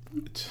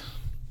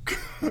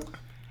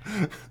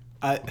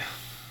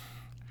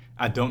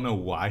 I don't know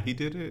why he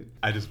did it.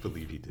 I just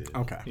believe he did.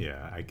 Okay.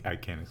 Yeah, I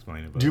can't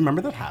explain it. But do you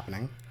remember that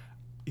happening?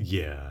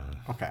 Yeah.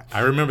 Okay.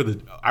 I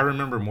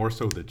remember more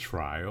so the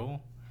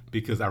trial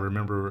because I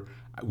remember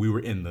we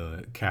were in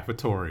the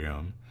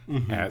cafetorium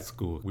at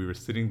school. We were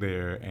sitting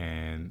there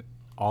and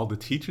all the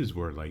teachers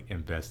were like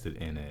invested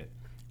in it.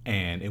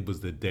 And it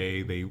was the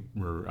day they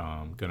were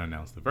going to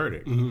announce the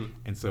verdict.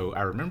 And so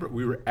I remember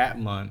we were at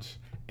lunch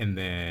and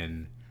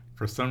then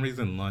for some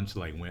reason, lunch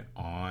like went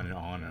on and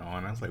on and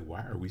on. I was like,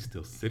 why are we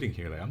still sitting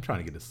here? Like, I'm trying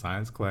to get to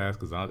science class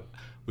because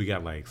we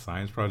got like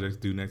science projects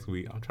due next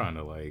week. I'm trying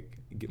to like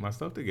get my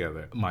stuff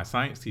together. My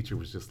science teacher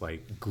was just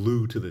like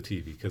glued to the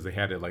TV because they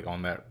had it like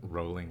on that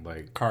rolling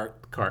like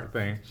cart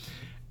thing.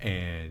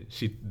 And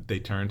they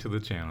turned to the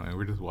channel and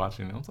we're just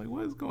watching. And I was like,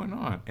 what is going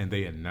on? And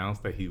they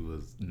announced that he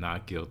was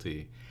not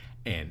guilty.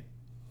 And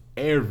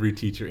every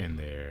teacher in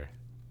there,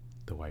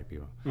 the white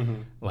people,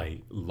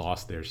 like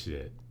lost their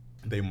shit.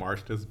 They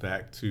marched us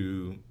back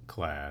to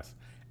class,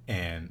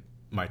 and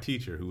my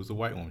teacher, who was a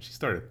white woman, she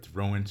started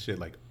throwing shit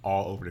like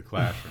all over the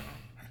classroom.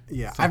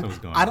 Yeah, I was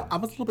a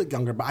little bit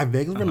younger, but I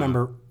vaguely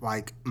remember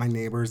like my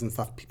neighbors and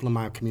stuff, people in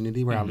my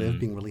community where I live,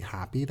 being really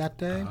happy that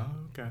day. Oh,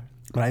 okay.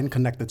 But I didn't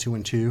connect the two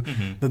and two.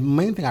 The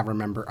main thing I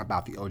remember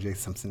about the O.J.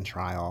 Simpson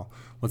trial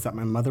was that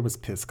my mother was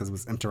pissed because it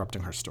was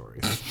interrupting her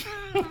stories.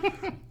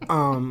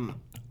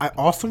 I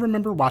also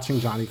remember watching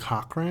Johnny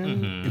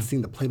Cochran and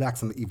seeing the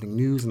playbacks on the evening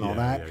news and all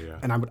that. Yeah.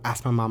 And I would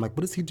ask my mom, like,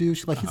 what does he do?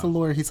 She's like, he's a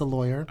lawyer. He's a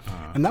lawyer.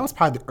 And that was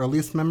probably the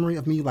earliest memory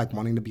of me, like,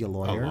 wanting to be a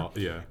lawyer.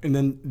 And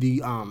then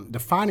the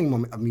defining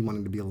moment of me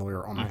wanting to be a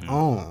lawyer on my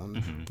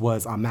own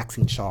was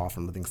Maxine Shaw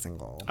from Living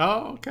Single.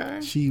 Oh, okay.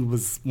 She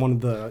was one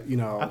of the,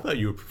 I thought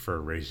you would prefer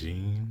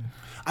Regine.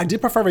 I did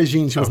prefer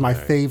Regine. She was my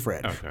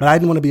favorite. Okay. But I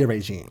didn't want to be a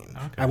Regine.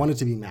 Okay. I wanted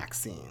to be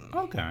Maxine.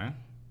 Okay.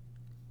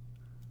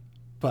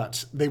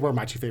 But they were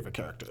my two favorite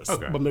characters.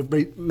 Okay.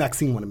 But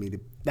Maxine wanted me to,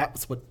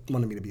 that's what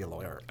wanted me to be a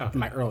lawyer in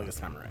my earliest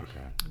memory.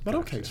 Okay. But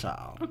okay,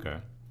 child. Okay.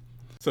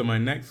 So my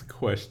next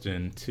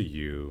question to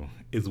you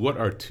is, what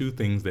are two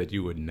things that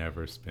you would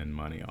never spend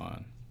money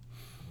on?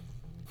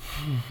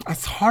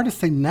 It's hard to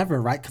say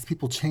never, right? Because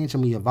people change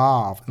and we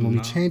evolve. And when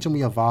we change and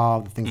we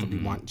evolve, the things that we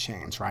want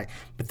change, right?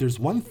 But there's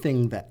one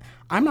thing that,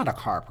 I'm not a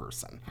car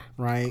person,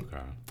 right?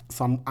 Okay.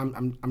 So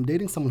I'm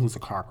dating someone who's a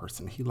car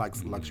person. He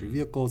likes luxury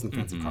vehicles and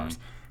fancy cars.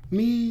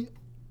 Me,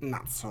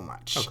 not so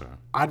much. Okay.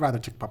 I'd rather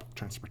take public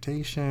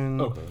transportation.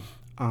 Okay.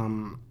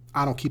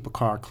 I don't keep a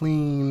car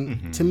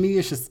clean. To me,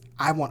 it's just,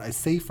 I want a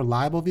safe,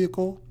 reliable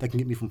vehicle that can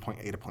get me from point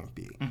A to point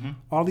B.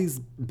 All these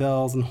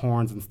bells and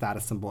horns and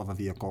status symbol of a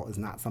vehicle is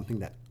not something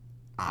that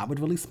I would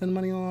really spend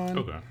money on.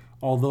 Okay.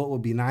 Although it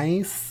would be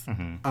nice.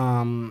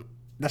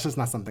 That's just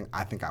not something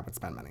I think I would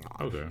spend money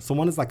on. Okay. So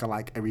one is like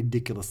a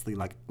ridiculously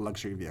like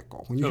luxury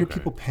vehicle. When you hear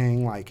people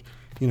paying like,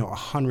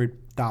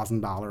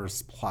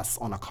 $100,000 plus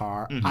on a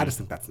car, I just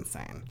think that's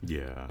insane.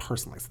 Yeah.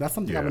 Personally. So that's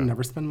something I would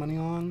never spend money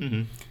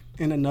on.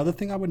 And another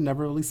thing I would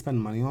never really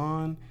spend money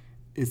on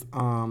is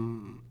I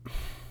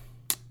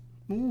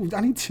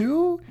need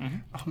two?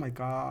 Oh my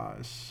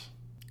gosh.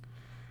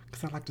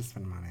 Because I like to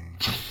spend money.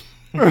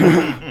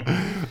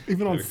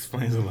 Even that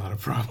explains a lot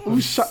of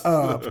problems. Shut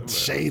up,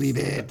 shady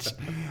bitch.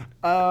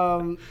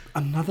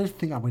 Another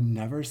thing I would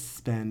never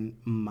spend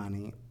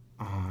money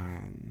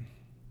on.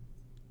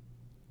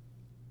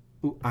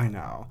 Ooh, I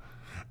know.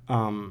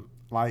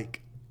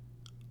 Like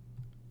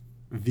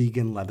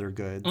vegan leather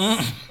goods.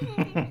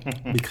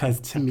 Because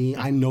to me,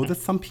 I know that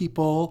some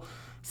people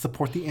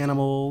support the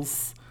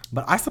animals,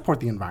 but I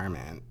support the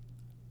environment.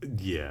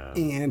 Yeah.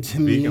 And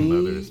to vegan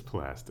leather is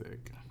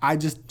plastic. I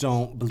just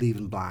don't believe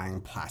in buying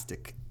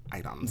plastic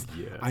items.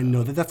 Yeah. I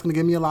know that that's going to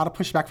give me a lot of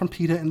pushback from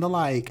PETA and the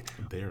like.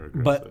 They're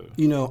aggressive.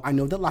 But, I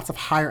know that lots of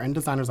higher-end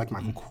designers like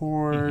Michael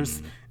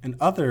Kors and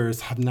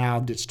others have now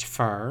ditched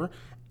fur.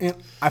 And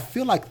I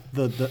feel like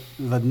the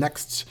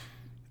next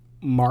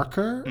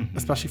marker,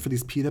 especially for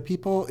these PETA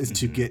people, is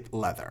to get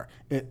leather.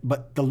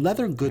 But the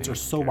leather goods are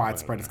so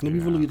widespread, it's going to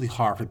be really, really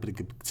hard for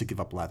people to give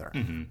up leather.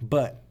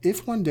 But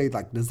if one day,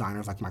 like,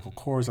 designers like Michael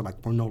Kors are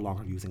like, we're no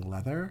longer using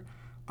leather,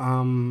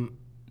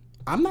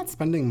 I'm not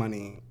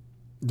spending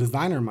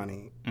designer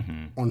money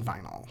on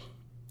vinyl.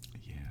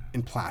 Yeah.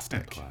 In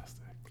plastic.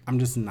 I'm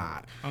just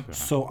not. Okay.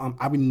 So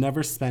I would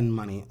never spend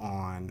money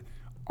on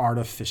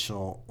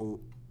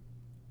artificial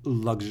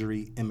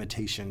luxury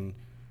imitation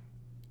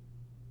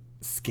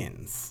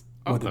skins,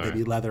 whether they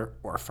be leather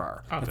or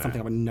fur. That's something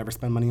I would never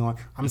spend money on.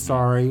 I'm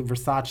sorry,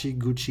 Versace,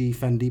 Gucci,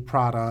 Fendi,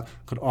 Prada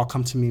could all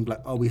come to me and be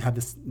like, oh, we have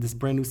this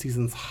brand new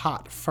season's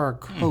hot fur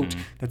coat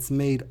that's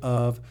made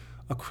of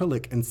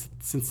acrylic and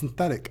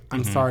synthetic.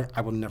 I'm sorry,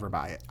 I will never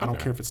buy it. I don't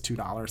care if it's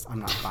 $2. I'm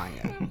not buying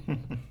it.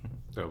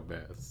 So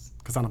best.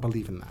 Because I don't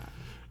believe in that.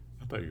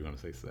 I thought you were going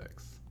to say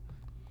sex.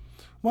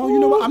 Well, you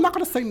know what? I'm not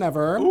going to say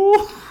never.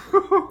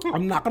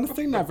 I'm not going to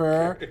say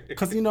never.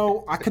 Because,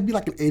 I could be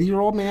like an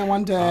 80-year-old man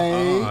one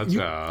day.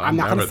 I'm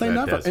not going to say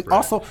never. Desperate. And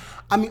also,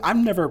 I've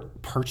never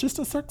purchased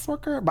a sex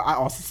worker, but I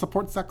also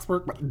support sex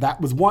work. But that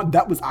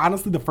was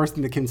honestly the first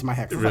thing that came to my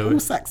head. Really? I was like, ooh,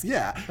 sex,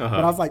 yeah.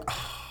 But I was like,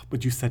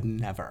 but you said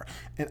never.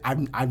 And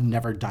I've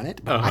never done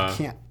it, but I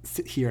can't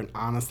sit here and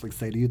honestly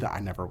say to you that I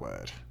never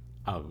would.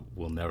 I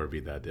will never be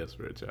that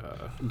desperate, child.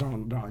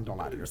 Darling, don't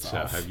lie to yourself.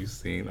 Child, have you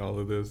seen all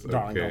of this?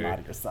 Darling, don't lie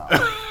to yourself.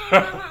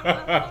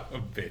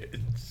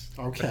 Bitch.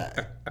 Okay.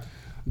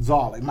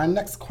 Darling, my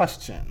next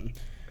question.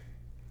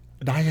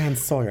 Diane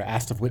Sawyer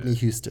asked of Whitney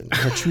Houston in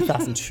her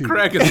 2002.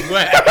 Crack is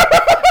whack.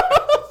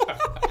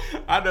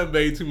 I done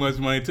made too much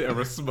money to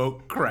ever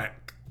smoke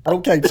crack.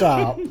 Okay,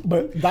 child.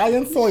 But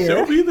Diane Sawyer.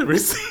 Show me the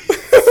receipt.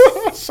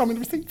 Show me the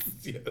receipts.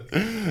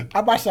 Yes.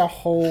 I watched that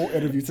whole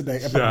interview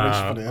today in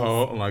preparation for this.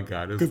 Oh my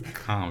God, it was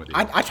comedy.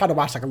 I tried to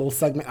watch like a little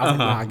segment. I was like,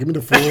 nah, give me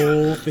the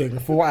full thing, the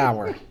full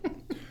hour.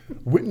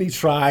 Whitney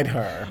tried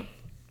her.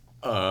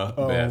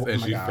 Best,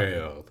 and she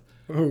failed.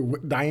 Who?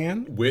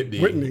 Diane?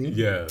 Whitney.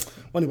 Yes.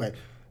 Well, anyway,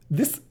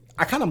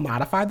 I kind of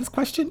modified this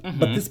question,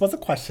 but this was a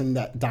question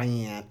that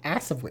Diane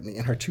asked of Whitney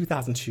in her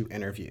 2002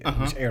 interview,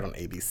 which aired on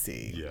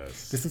ABC.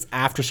 Yes. This is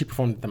after she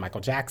performed at the Michael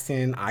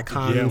Jackson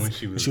Icons. Yeah, when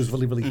she was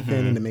really, really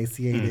thin and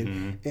emaciated.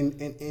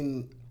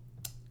 And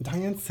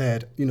Diane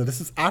said,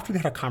 this is after they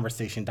had a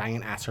conversation.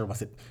 Diane asked her,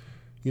 was it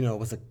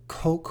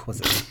coke?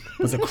 Was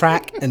it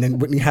crack? And then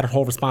Whitney had her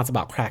whole response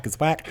about crack is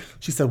whack.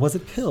 She said, was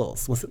it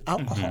pills? Was it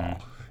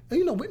alcohol?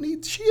 And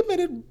Whitney, she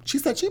admitted, she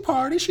said she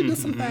partied, she did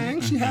some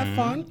things, she had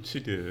fun. She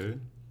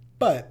did.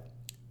 But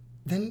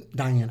Then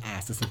Diane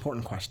asked this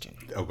important question.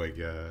 Oh my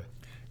God.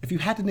 If you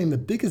had to name the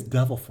biggest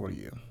devil for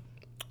you,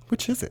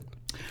 which is it?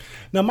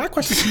 Now, my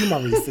question to you,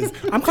 Maurice, is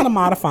I'm kind of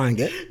modifying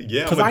it.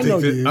 Yeah, because I know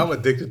you. I'm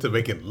addicted to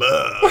making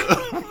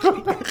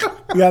love.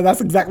 Yeah, that's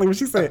exactly what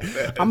she said.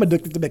 I'm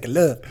addicted to making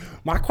love.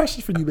 My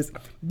question for you is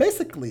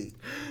basically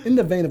in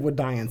the vein of what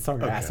Diane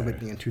Sawyer asked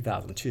with me in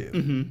 2002.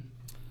 Mm-hmm.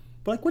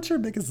 But like, what's your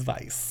biggest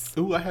vice?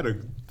 Ooh, I had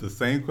the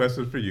same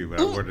question for you, but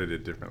I worded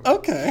it differently.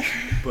 Okay.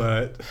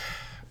 But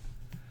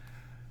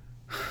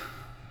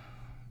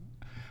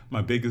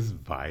my biggest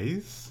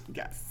vice,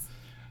 yes,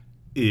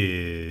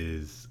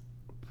 is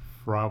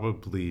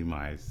probably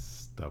my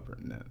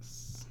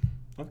stubbornness.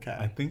 Okay.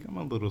 I think I'm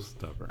a little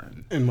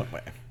stubborn. In what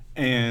way?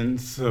 And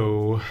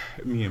so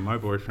me and my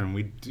boyfriend,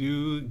 we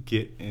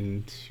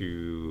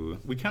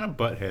kind of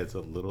butt heads a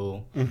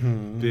little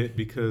bit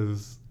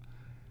because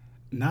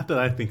not that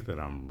I think that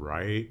I'm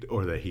right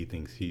or that he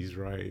thinks he's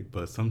right,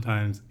 but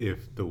sometimes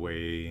if the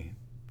way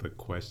the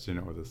question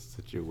or the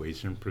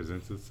situation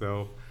presents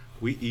itself,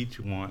 we each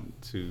want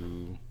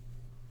to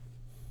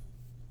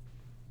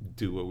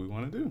do what we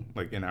want to do,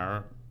 like in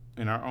our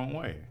own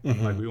way.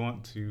 Mm-hmm. Like we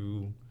want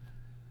to,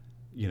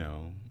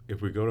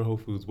 if we go to Whole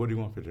Foods, what do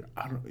you want for dinner?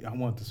 I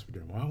want this for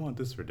dinner. Well, I want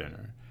this for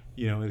dinner.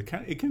 It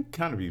can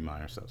kind of be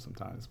minor stuff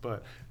sometimes,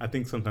 but I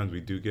think sometimes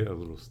we do get a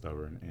little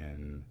stubborn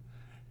in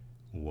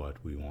what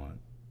we want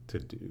to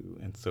do,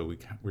 and so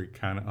we're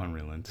kind of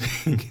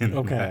unrelenting in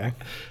that.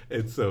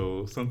 And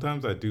so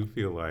sometimes I do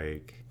feel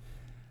like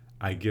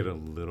I get a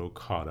little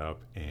caught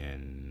up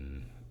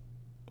in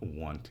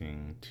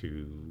wanting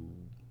to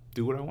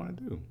do what I want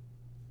to do.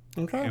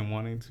 Okay. And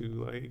wanting to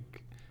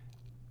like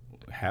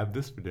have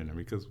this for dinner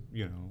because,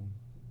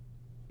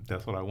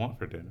 that's what I want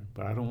for dinner.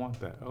 But I don't want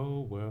that.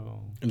 Oh,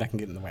 well. And that can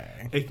get in the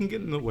way. It can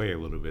get in the way a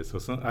little bit.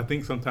 So I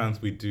think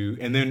sometimes we do.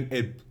 And then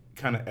it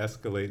kind of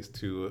escalates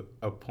to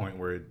a point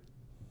where it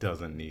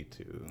doesn't need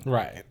to.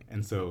 Right.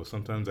 And so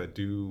sometimes I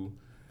do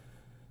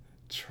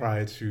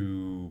try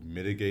to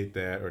mitigate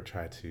that or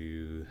try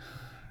to,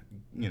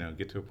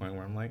 get to a point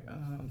where I'm like,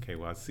 oh, okay,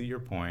 well, I see your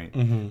point.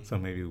 Mm-hmm. So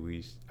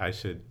maybe I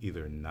should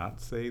either not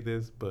say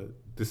this, but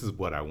this is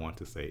what I want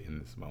to say in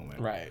this moment.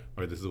 Right.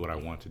 Or this is what I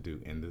want to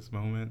do in this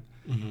moment.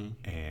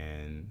 Mm-hmm.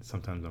 And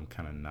sometimes I'm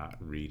kind of not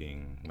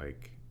reading,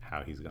 like,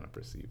 how he's going to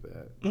perceive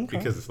that. Okay.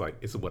 Because it's like,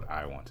 it's what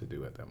I want to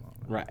do at that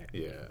moment. Right.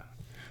 Yeah.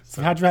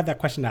 So how'd you have that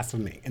question asked of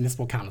me? And this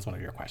will count as one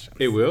of your questions.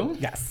 It will?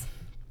 Yes.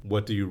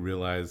 What do you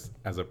realize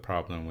as a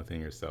problem within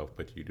yourself,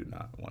 but you do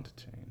not want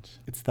to change?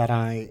 It's that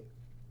I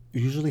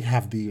usually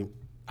have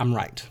I'm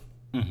right.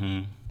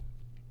 Mm-hmm.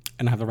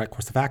 And I have the right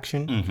course of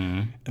action.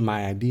 Mm-hmm. And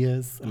my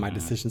ideas and my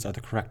decisions are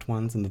the correct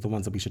ones and they're the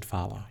ones that we should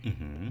follow.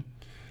 Mm-hmm.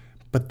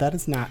 But that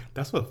is not...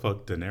 That's what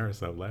fucked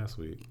Daenerys up last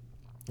week.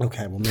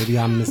 Okay, well, maybe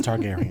I'm Miss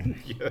Targaryen.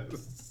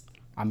 Yes.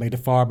 I made it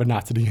far, but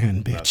not to the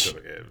end, bitch. Not to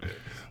the end, bitch.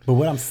 But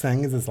what I'm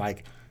saying is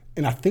like...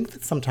 And I think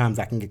that sometimes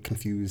I can get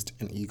confused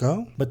in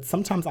ego, but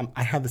sometimes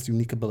I have this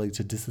unique ability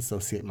to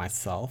disassociate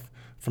myself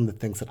from the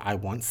things that I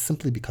want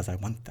simply because I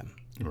want them.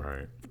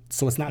 Right.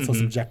 So it's not so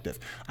subjective.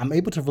 I'm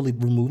able to really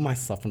remove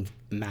myself from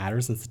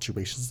matters and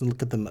situations and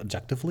look at them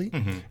objectively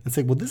and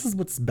say, well, this is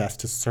what's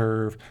best to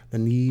serve the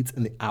needs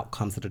and the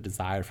outcomes that are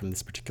desired from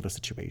this particular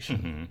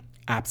situation,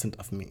 absent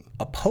of me.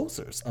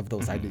 Opposers of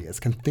those ideas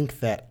can think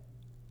that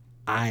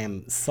I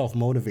am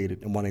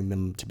self-motivated in wanting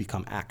them to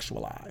become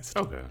actualized.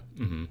 Okay.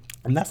 Mm-hmm.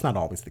 And that's not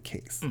always the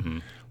case. Mm-hmm.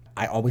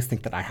 I always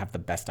think that I have the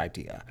best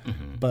idea.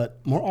 Mm-hmm. But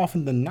more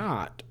often than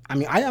not, I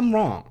mean, I am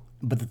wrong.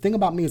 But the thing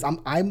about me is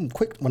I'm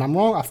quick. When I'm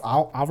wrong,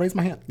 I'll raise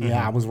my hand.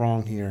 Yeah, I was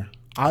wrong here.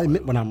 I'll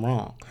admit when I'm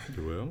wrong.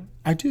 You will?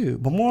 I do.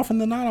 But more often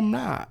than not, I'm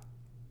not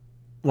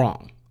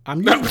wrong.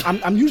 I'm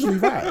usually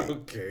right.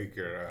 Okay,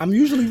 girl. I'm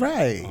usually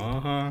right.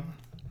 Uh-huh.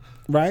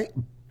 Right?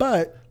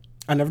 But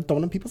I never throw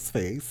it in people's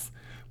face.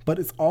 But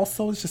it's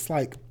just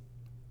like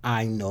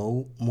I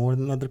know more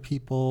than other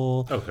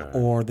people,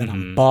 or that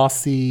I'm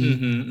bossy,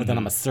 or that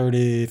I'm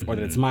assertive, or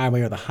that it's my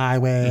way or the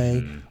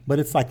highway. But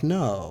it's like,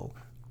 no,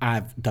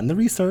 I've done the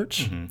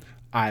research.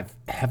 I've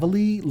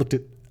heavily looked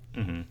at,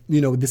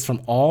 this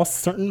from all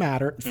certain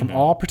matter, from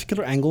all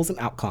particular angles and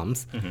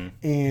outcomes.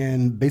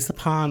 And based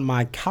upon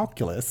my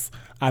calculus,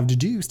 I've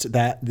deduced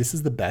that this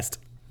is the best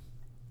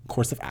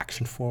course of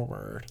action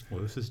forward.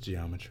 Well, this is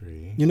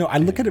geometry. I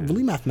look at it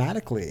really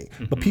mathematically,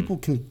 but people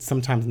can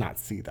sometimes not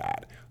see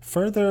that.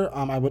 Further,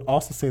 I would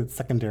also say that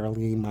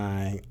secondarily,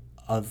 my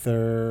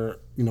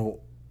other,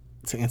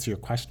 to answer your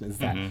question is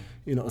that,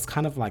 it's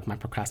kind of like my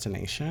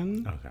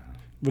procrastination. Okay.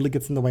 Really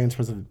gets in the way in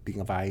terms of being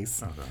a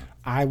vice. Okay.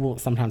 I will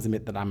sometimes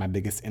admit that I'm my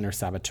biggest inner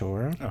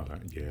saboteur. Okay,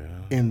 yeah.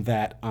 In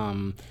that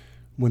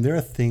when there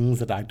are things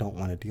that I don't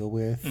want to deal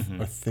with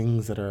or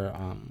things that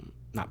are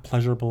not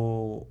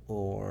pleasurable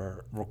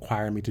or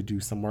require me to do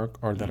some work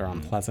or that are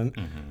unpleasant,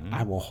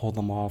 I will hold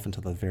them off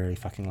until the very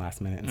fucking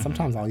last minute. And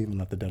sometimes I'll even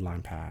let the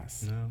deadline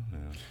pass.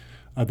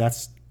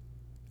 That's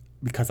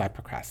because I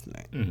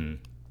procrastinate. And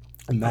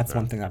that's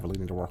one thing I really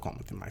need to work on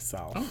within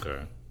myself.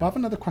 Okay. But I have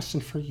another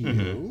question for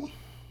you.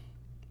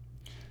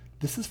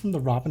 This is from the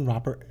Robin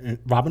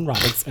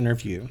Roberts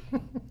interview.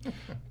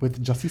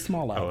 with Jussie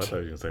Smollett. Oh, I thought you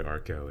were going to say R.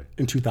 Kelly.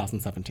 In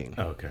 2017.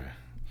 Okay.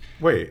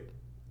 Wait.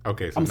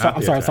 Okay, so I'm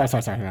sorry.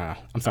 No.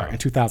 I'm sorry. In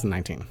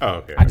 2019. Oh,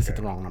 okay. I just hit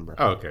the wrong number.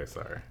 Oh, okay,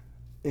 sorry.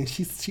 And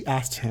she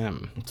asked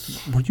him,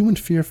 were you in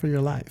fear for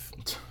your life?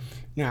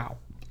 Now,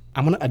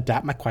 I'm going to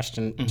adapt my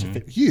question to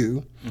fit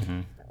you.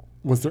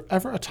 Was there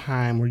ever a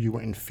time where you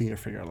were in fear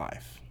for your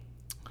life?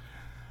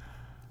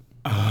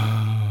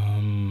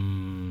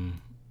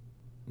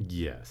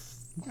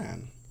 Yes.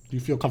 When? Do you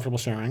feel comfortable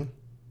sharing?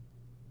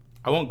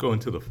 I won't go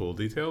into the full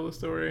detail of the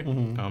story.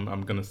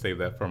 I'm going to save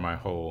that for my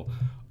whole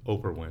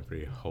Oprah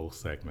Winfrey whole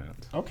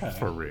segment. Okay.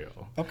 For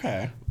real.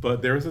 Okay.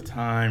 But there was a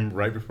time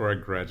right before I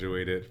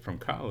graduated from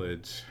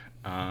college,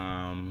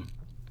 and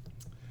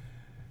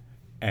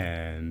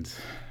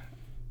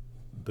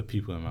the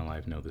people in my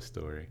life know this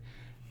story,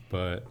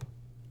 but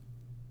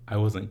I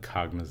wasn't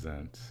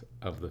cognizant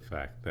of the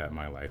fact that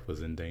my life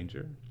was in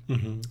danger.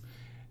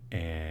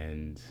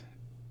 And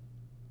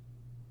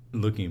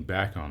looking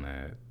back on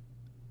it,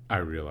 I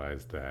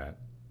realized that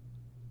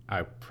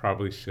I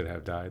probably should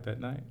have died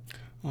that night.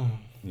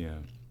 Yeah.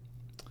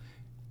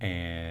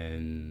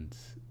 And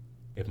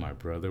if my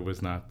brother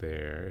was not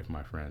there, if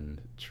my friend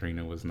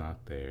Trina was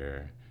not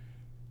there,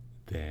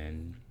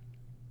 then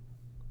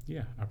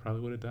yeah, I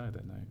probably would have died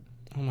that night.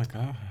 Oh my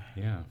God.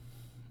 Yeah.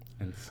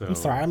 And so I'm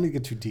sorry, I didn't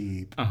get too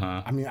deep.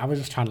 I mean, I was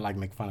just trying to like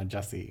make fun of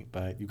Jussie,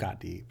 but you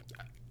got deep.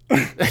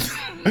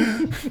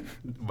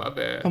 My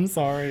bad. I'm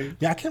sorry.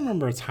 Yeah, I can't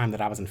remember a time that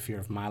I was in fear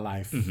of my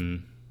life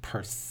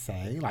per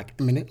se, like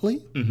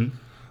imminently.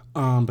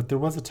 But there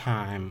was a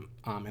time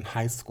in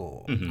high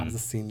school. I was a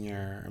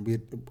senior, and we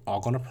had all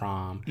gone to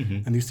prom.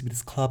 And there used to be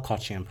this club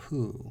called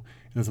Shampoo.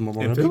 It was a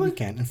Memorial Day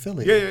weekend in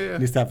Philly. Yeah.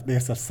 They used to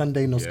have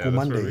Sunday No School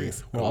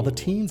Mondays where all the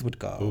teens would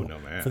go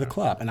for the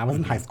club. And I was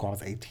in high school. I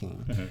was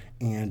 18.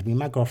 And me and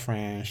my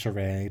girlfriend,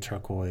 Sheree,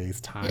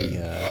 Turquoise,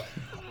 Tanya,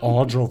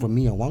 all drove with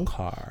me in one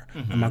car.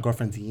 And my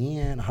girlfriend,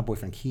 Deanne, her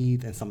boyfriend,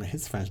 Keith, and some of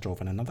his friends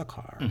drove in another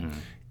car.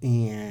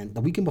 And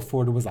the weekend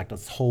before, there was like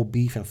this whole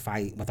beef and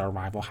fight with our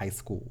rival high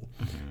school.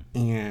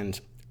 And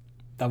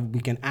the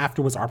weekend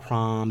after was our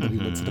prom. Then we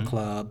went to the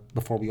club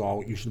before we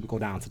all usually would go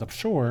down to the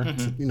shore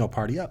to,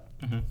 party up.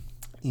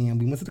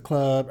 And we went to the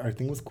club.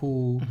 Everything was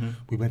cool.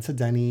 We went to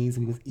Denny's.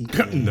 We was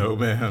eating. No,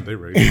 man. They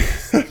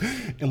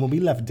racist. And when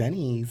we left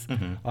Denny's,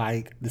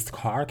 like, this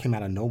car came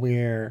out of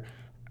nowhere,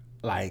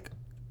 like,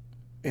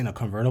 in a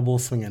convertible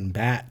swinging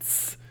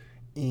bats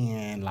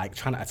and, like,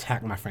 trying to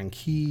attack my friend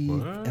Keith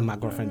and my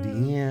girlfriend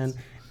Deanne.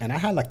 And I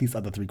had, like, these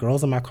other 3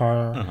 girls in my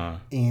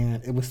car.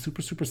 And it was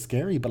super, super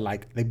scary. But,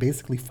 like, they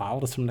basically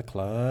followed us from the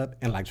club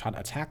and, like, tried to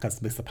attack us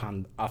based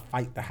upon a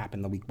fight that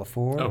happened the week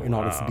before and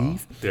all this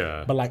beef.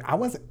 Yeah. But, like, I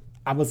was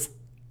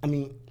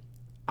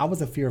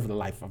in fear of the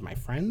life of my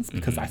friends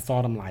because I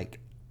saw them, like,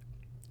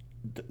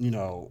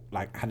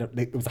 like,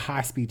 it was a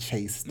high-speed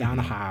chase down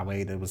the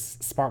highway. There was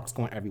sparks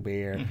going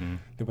everywhere.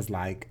 There was,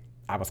 like,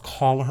 I was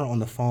calling her on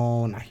the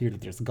phone. I hear that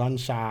there's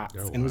gunshots.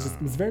 And it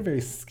was very, very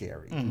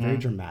scary, very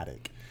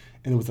dramatic.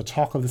 And it was the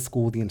talk of the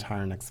school the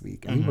entire next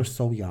week. And we were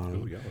so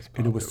young.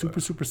 And it was super,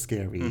 super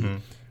scary.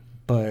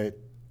 But,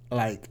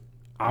 like,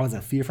 I was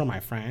in fear for my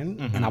friend,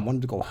 and I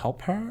wanted to go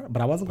help her,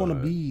 but I wasn't going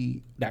to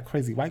be that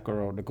crazy white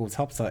girl that goes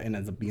helps her and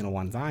ends up being a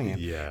one dying.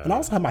 Yeah. And I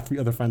also had my 3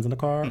 other friends in the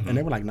car, and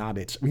they were like, "Nah,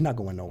 bitch, we're not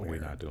going nowhere.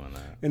 We're not doing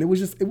that." And it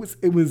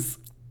was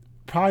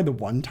probably the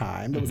one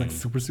time that was like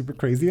super, super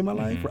crazy in my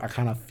life where I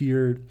kind of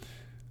feared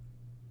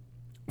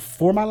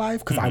for my life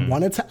because I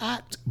wanted to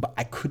act, but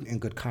I couldn't in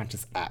good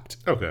conscience act.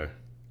 Okay.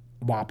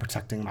 While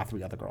protecting my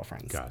 3 other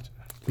girlfriends.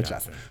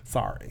 Gotcha.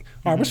 Sorry.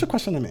 All right, what's your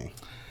question to me?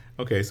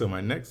 Okay, so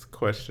my next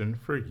question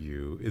for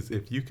you is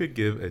if you could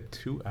give a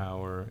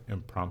 2-hour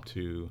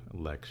impromptu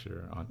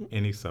lecture on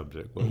any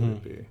subject, what would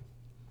it be?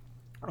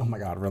 Oh my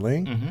God,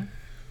 really?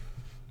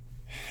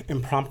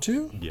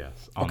 Impromptu?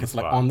 Yes. Okay,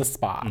 so like on the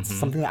spot.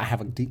 Something that I have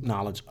a deep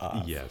knowledge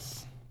of.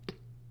 Yes.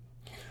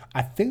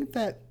 I think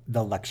that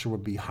the lecture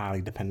would be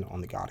highly dependent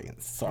on the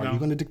audience. So are you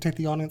going to dictate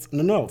the audience?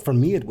 No. For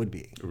me, it would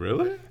be.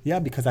 Really? Yeah,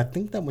 because I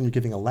think that when you're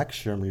giving a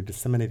lecture and when you're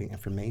disseminating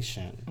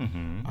information,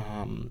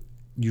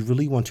 you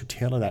really want to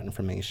tailor that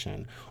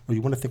information, or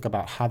you want to think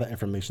about how that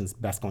information is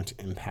best going to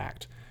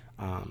impact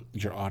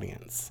your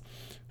audience.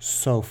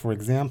 So, for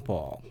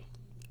example,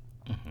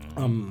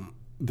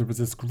 there was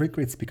this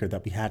great speaker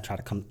that we tried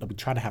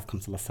to have come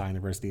to LaSalle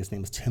University. His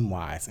name was Tim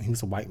Wise, and he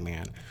was a white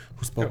man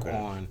who spoke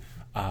on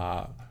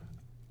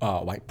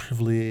white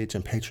privilege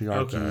and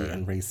patriarchy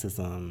and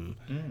racism.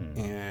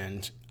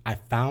 And I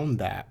found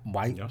that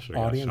white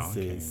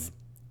audiences...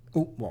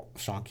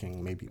 Shaun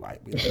King may be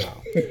white, we don't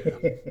know.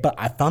 But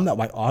I found that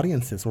white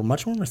audiences were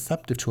much more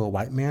receptive to a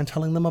white man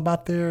telling them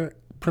about their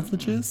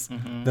privileges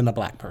than a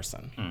black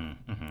person,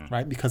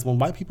 right? Because when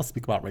white people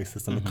speak about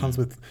racism, it comes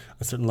with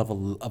a certain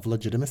level of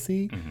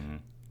legitimacy,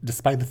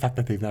 despite the fact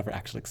that they've never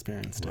actually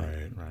experienced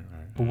it.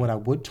 Right. But what I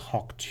would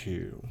talk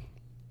to,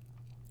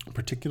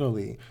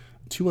 particularly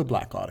to a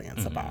black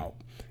audience about,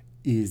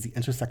 is the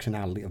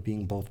intersectionality of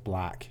being both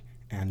black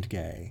and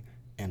gay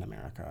in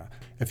America.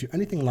 If you're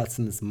anything less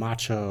than this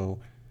macho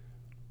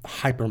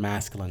hyper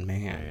masculine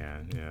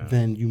man,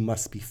 then you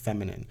must be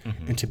feminine.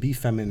 And to be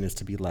feminine is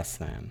to be less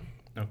than.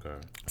 Okay.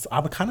 So I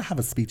would kind of have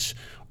a speech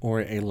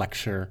or a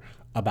lecture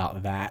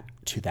about that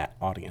to that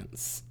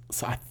audience.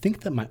 So I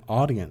think that my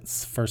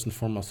audience, first and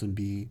foremost, would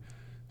be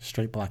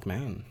straight black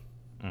men.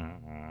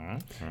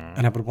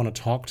 And I would want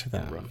to talk to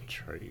them rough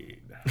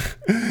trade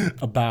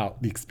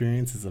about the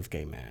experiences of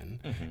gay men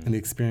and the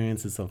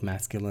experiences of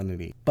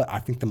masculinity. But I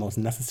think the most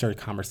necessary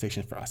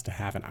conversation for us to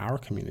have in our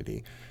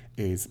community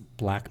is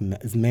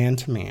man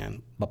to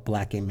man, but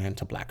black gay men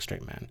to black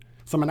straight men.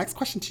 So my next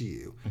question to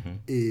you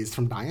is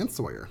from Diane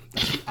Sawyer that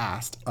she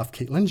asked of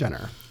Caitlyn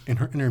Jenner in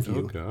her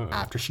interview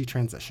after she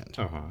transitioned.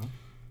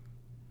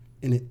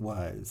 And it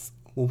was,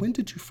 well, when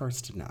did you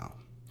first know?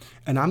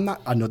 And I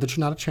know that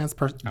you're not a trans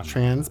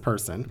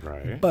person,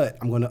 right? But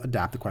I'm going to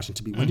adapt the question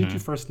to be, when did you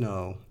first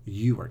know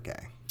you were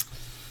gay?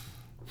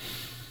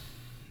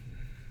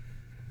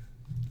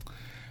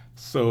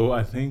 So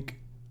I think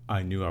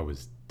I knew I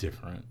was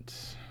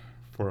different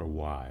for a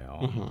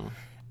while.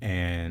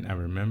 And I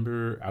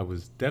remember I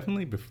was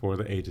definitely before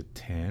the age of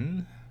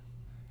 10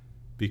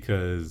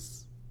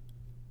 because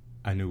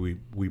I knew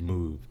we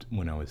moved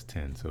when I was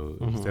 10. So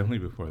it was definitely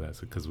before that,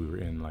 because we were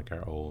in like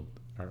our old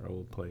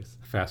place.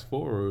 Fast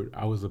forward,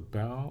 I was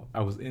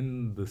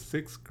in the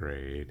 6th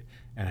grade,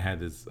 and I had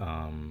this,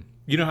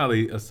 you know how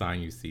they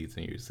assign you seats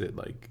and you sit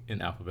like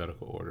in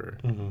alphabetical order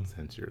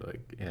since you're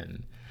like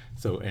in.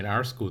 So in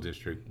our school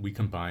district, we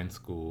combined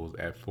schools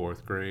at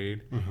 4th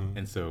grade.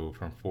 And so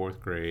from 4th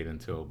grade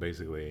until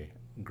basically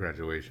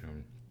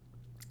graduation,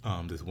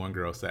 this one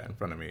girl sat in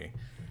front of me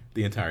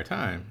the entire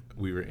time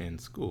we were in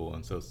school.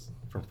 And so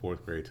from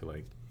 4th grade to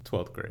like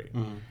 12th grade,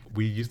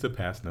 we used to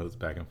pass notes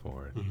back and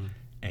forth.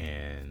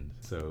 And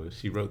so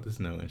she wrote this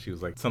note, and she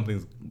was like,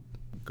 something's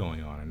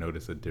going on. I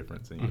noticed a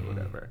difference in you or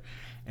whatever.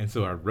 And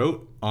so I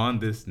wrote on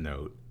this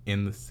note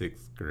in the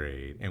 6th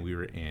grade, and we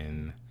were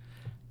in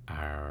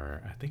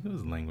I think it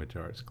was language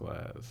arts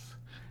class.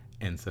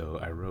 And so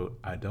I wrote,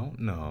 I don't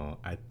know,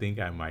 I think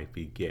I might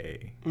be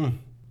gay.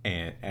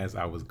 And as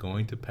I was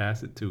going to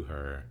pass it to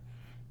her,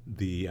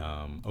 the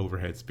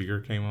overhead speaker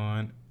came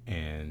on,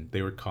 and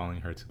they were calling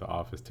her to the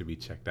office to be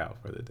checked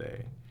out for the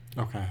day.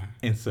 Okay.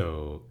 And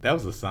so that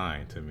was a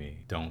sign to me,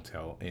 don't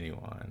tell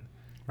anyone.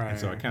 Right. And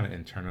so I kind of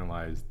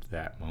internalized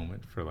that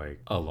moment for like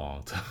a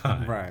long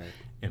time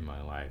in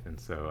my life. And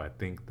so I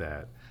think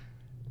that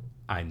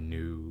I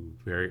knew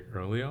very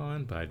early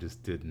on, but I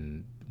just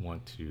didn't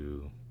want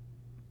to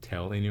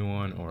tell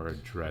anyone or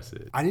address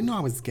it. I didn't know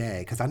I was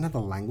gay because I didn't have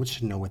the language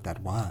to know what that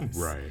was.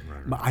 Right.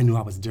 But I knew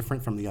I was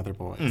different from the other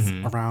boys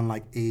around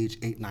like age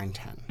 8, 9,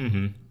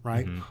 10.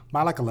 Right?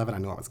 By like 11, I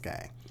knew I was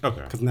gay.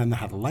 Okay. Because then they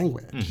had the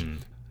language.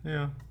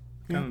 Yeah,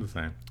 kind of the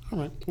same. All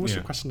right. What's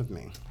your question of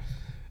me?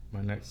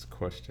 My next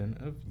question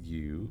of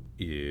you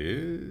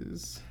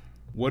is,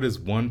 what is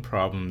one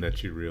problem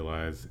that you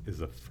realize is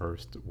a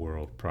first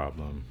world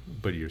problem,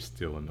 but you're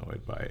still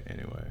annoyed by it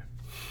anyway?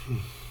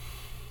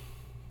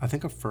 I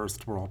think a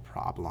first world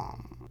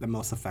problem that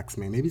most affects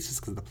me, maybe it's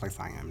just because of the place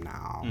I am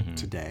now,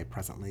 today,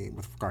 presently,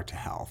 with regard to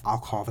health. I'll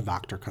call the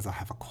doctor because I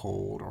have a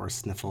cold or a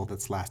sniffle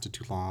that's lasted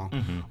too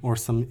long, or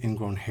some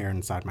ingrown hair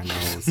inside my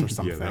nose or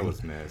something. Yeah, that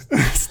was nasty.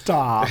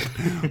 Stop.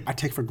 I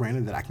take for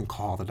granted that I can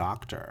call the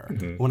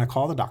doctor. When I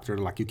call the doctor,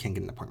 like, you can't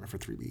get an appointment for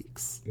 3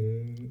 weeks.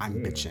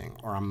 I'm bitching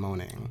or I'm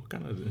moaning. What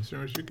kind of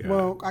insurance you got?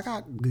 Well, I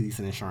got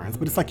decent insurance,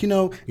 but it's like, you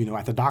know,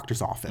 at the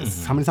doctor's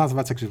office. How many times have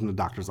I texted you from the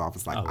doctor's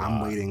office? Like,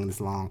 I'm waiting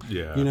this long.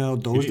 Yeah. You know,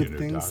 those are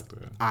things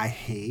I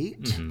hate.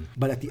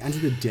 But at the end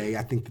of the day,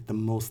 I think that the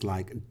most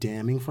like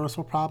damning first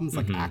world problems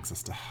like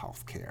access to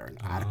health care and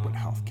adequate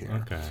health care.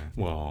 Okay.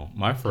 Well,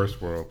 my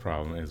first world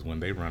problem is when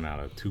they run out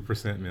of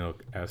 2%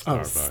 milk at Starbucks.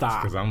 Oh,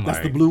 stop. Because I'm That's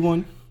like, the blue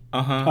one?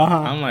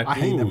 I'm like, I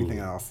hate everything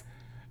else.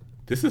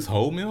 This is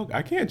whole milk?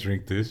 I can't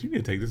drink this. You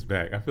need to take this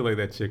back. I feel like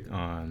that chick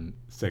on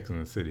Sex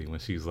and the City when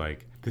she's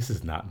like, this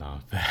is not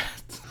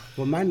non-fat.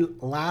 Well, my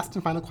last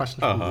and final question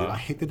for you, I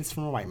hate that it's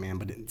from a white man,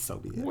 but so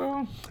be it.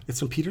 Well, it's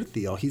from Peter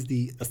Thiel. He's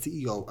the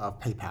CEO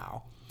of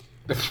PayPal.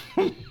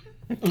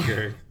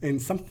 Okay.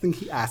 And something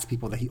he asks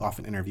people that he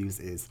often interviews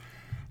is,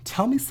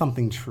 tell me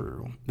something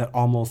true that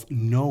almost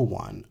no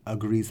one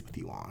agrees with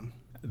you on.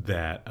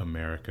 That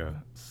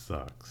America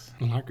sucks.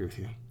 Well, I agree with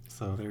you.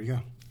 So there you go.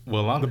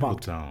 Well, a lot of people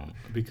don't,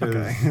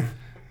 because,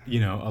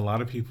 you know, a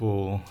lot of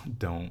people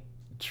don't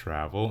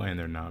travel and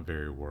they're not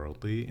very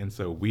worldly. And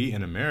so we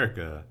in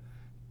America,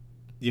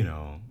 you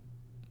know,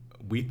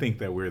 we think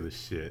that we're the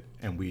shit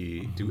and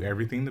we do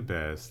everything the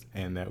best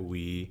and that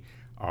we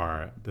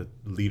are the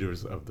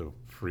leaders of the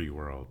free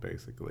world,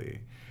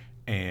 basically.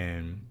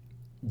 And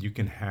you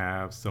can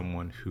have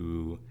someone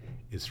who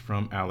is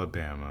from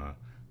Alabama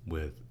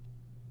with,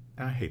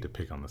 and I hate to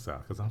pick on the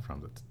South because I'm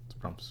from the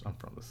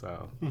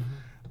South,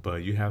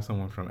 but you have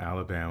someone from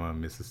Alabama,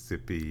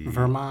 Mississippi,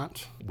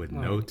 Vermont, with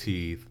no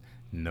teeth,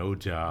 no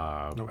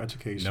job, no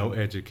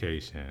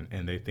education,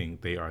 and they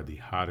think they are the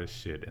hottest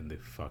shit in the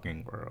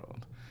fucking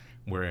world.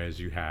 Whereas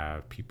you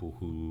have people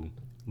who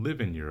live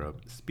in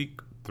Europe,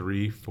 speak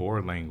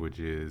 3-4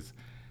 languages,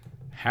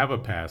 have a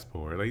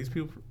passport. Like these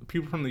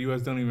people from the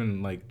U.S. don't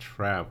even like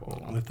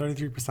travel. Only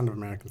 33% of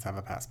Americans have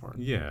a passport.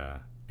 Yeah,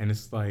 and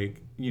it's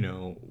like, you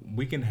know,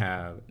 we can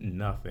have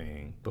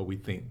nothing, but we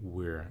think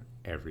we're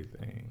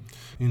everything.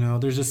 You know,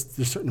 there's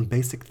certain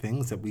basic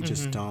things that we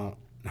just don't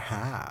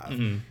have,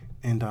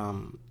 and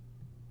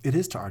it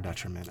is to our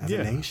detriment as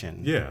a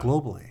nation,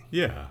 globally.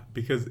 Yeah,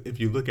 because if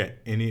you look at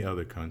any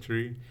other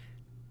country,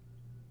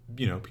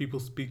 you know, people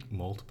speak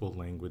multiple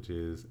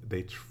languages.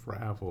 They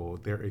travel.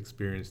 They're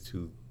experienced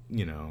to,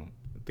 you know,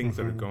 things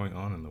that are going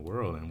on in the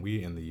world. And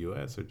we in the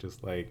U.S. are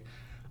just like,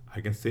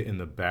 I can sit in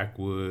the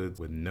backwoods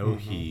with no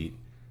heat,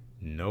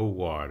 no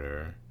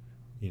water,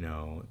 you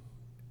know,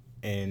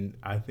 and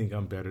I think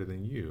I'm better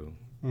than you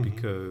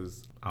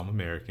because I'm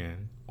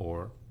American,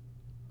 or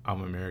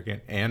I'm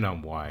American and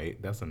I'm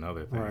white. That's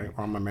another thing. Right.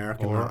 Or I'm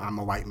American or I'm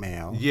a white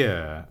male.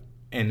 Yeah.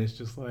 And it's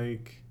just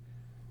like,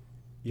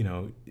 you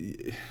know,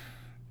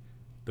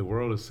 the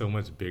world is so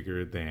much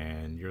bigger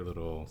than your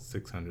little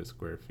 600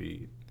 square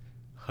feet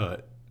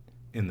hut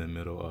in the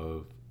middle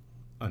of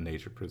a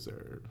nature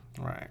preserve.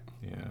 Right.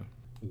 Yeah.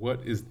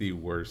 What is the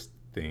worst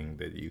thing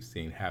that you've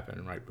seen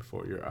happen right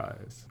before your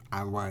eyes?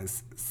 I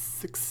was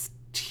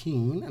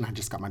 16 and I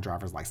just got my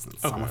driver's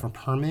license. Okay. So I went from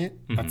permit,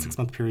 that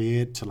 6-month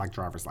period, to like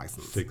driver's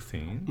license.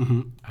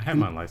 16? I had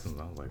my license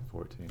when I was like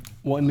 14.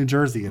 Well, in New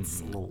Jersey,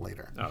 it's a little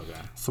later. Okay.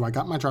 So I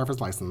got my driver's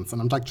license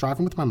and I'm like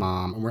driving with my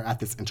mom and we're at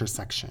this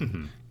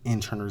intersection in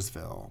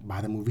Turnersville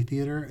by the movie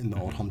theater in the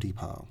old Home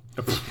Depot.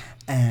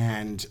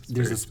 And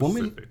there's this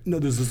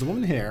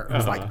woman here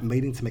who's like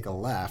waiting to make a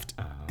left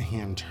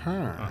hand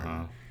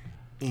turn.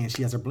 And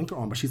she has her blinker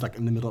on, but she's like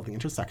in the middle of the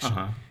intersection.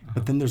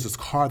 But then there's this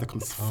car that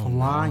comes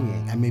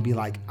flying at maybe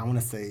like, I want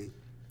to say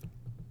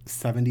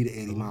 70 to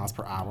 80 miles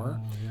per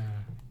hour.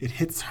 It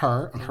hits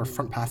her on her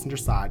front passenger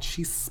side.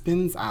 She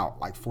spins out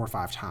like 4 or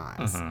 5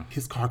 times.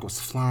 His car goes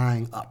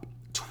flying up,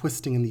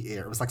 twisting in the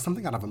air. It was like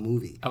something out of a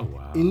movie. Oh,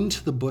 wow.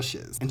 Into the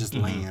bushes and just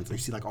lands. And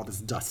you see like all this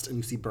dust and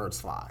you see birds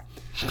fly.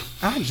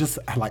 I'm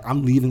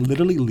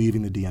literally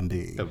leaving the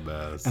DMV. The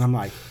best. And I'm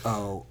like,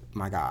 oh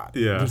my God.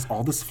 Yeah. There's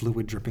all this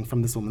fluid dripping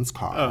from this woman's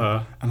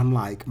car. And I'm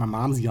like, my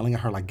mom's yelling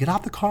at her like, get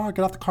out the car.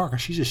 Because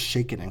she's just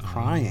shaking and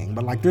crying.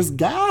 But like there's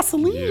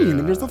gasoline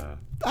and there's a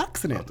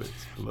accident.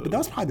 But that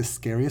was probably the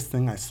scariest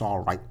thing I saw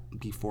right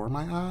before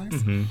my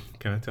eyes.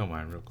 Can I tell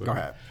mine real quick? Go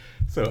ahead.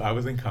 So I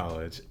was in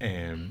college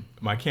and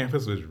my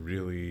campus was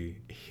really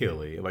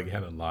hilly. Like it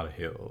had a lot of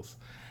hills.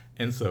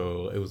 And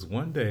so it was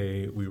one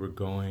day we were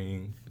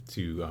going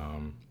to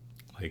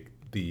like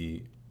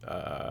the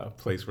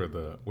place where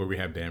we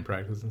had band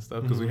practice and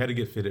stuff because we had to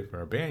get fitted for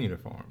our band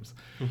uniforms.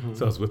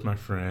 So I was with my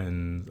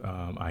friends,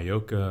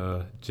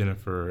 Ioka,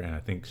 Jennifer, and I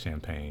think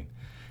Champagne.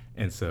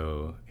 And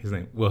so his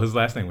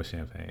last name was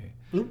Champagne.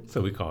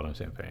 So we called him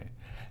Champagne.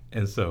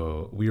 And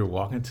so we were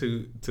walking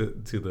to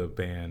the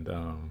band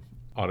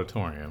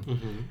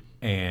auditorium,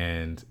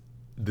 and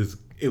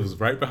it was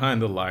right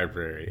behind the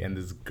library, and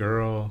this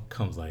girl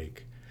comes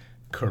like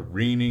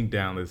careening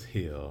down this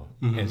hill,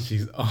 and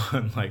she's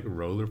on like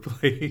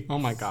rollerblades. Oh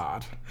my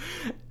God.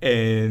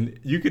 And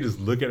you could just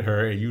look at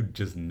her and you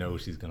just know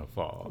she's gonna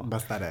fall.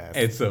 Bust that ass.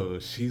 And so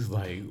she's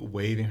like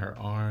waving her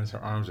arms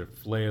are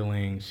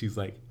flailing. She's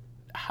like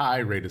high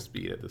rate of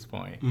speed at this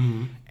point.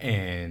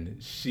 And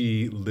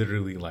she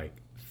literally like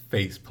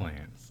face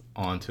plants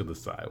onto the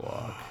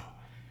sidewalk.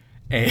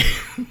 And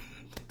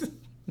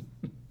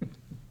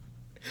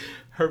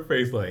her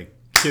face like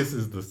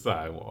kisses the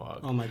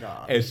sidewalk. Oh my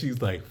God. And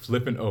she's like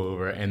flipping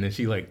over, and then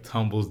she like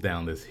tumbles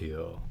down this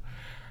hill.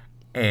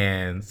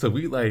 And so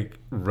we like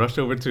rush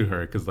over to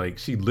her because like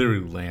she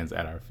literally lands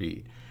at our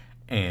feet.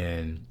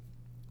 And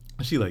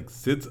she like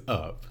sits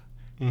up.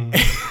 And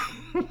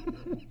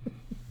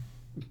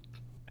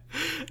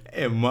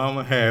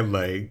mama had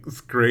like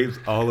scrapes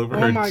all over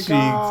her cheeks,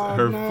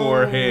 her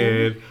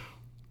forehead.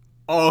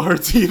 All her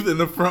teeth in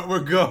the front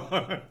were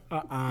gone.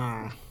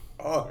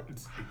 All her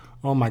teeth.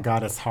 Oh my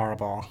God, it's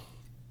horrible.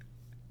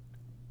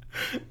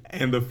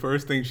 And the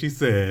first thing she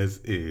says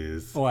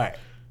is, what?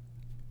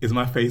 Is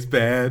my face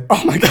bad?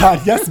 Oh my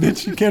God, yes,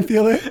 bitch, you can't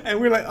feel it?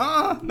 And we're like,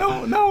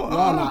 no. Y'all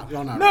not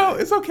no, right.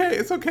 it's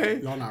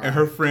okay. Y'all not and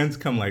her friends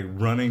come like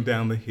running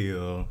down the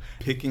hill,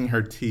 picking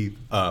her teeth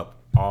up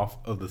off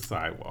of the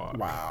sidewalk.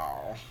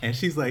 Wow. And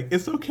she's like,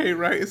 it's okay,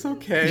 right? It's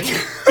okay.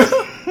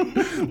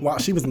 Wow,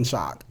 she was in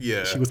shock.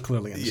 Yeah. She was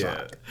clearly in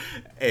shock.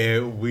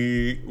 And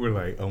we were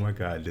like, oh my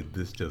God, did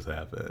this just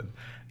happen?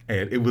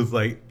 And it was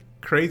like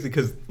crazy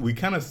because we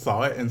kind of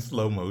saw it in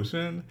slow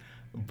motion,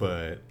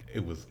 but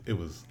it was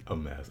a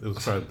mess. It was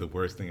probably the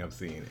worst thing I've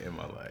seen in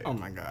my life. Oh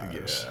my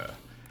gosh. Yeah.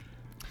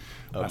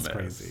 That's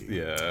crazy.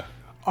 Yeah.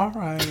 All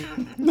right.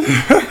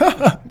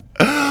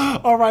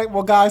 All right. right.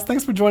 Well, guys,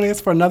 thanks for joining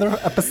us for another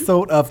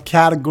episode of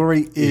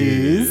Category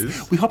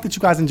Is. We hope that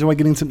you guys enjoy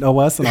getting to know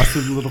us and our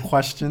silly little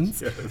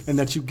questions, and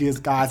that you guys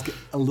get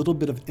a little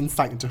bit of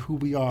insight into who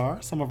we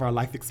are, some of our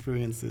life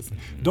experiences.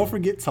 Don't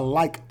forget to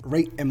like,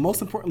 rate, and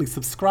most importantly,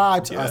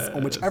 subscribe to us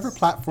on whichever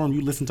platform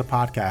you listen to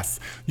podcasts.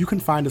 You can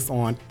find us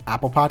on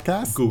Apple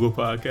Podcasts, Google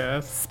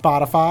Podcasts,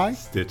 Spotify,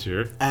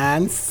 Stitcher,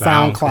 and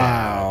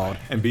SoundCloud.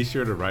 And be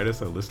sure to write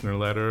us a listener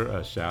letter,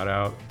 a shout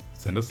out.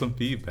 Send us some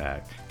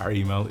feedback. Our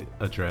email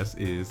address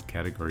is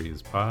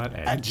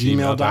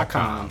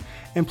categoryispod@gmail.com.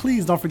 And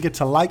please don't forget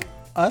to like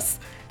us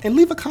and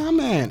leave a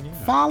comment.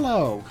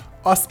 Follow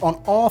us on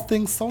all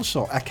things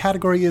social at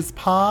Category Is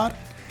Pod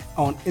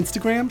on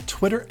Instagram,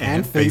 Twitter,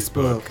 and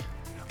Facebook.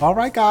 All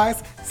right,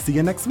 guys. See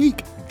you next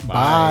week.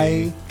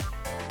 Bye.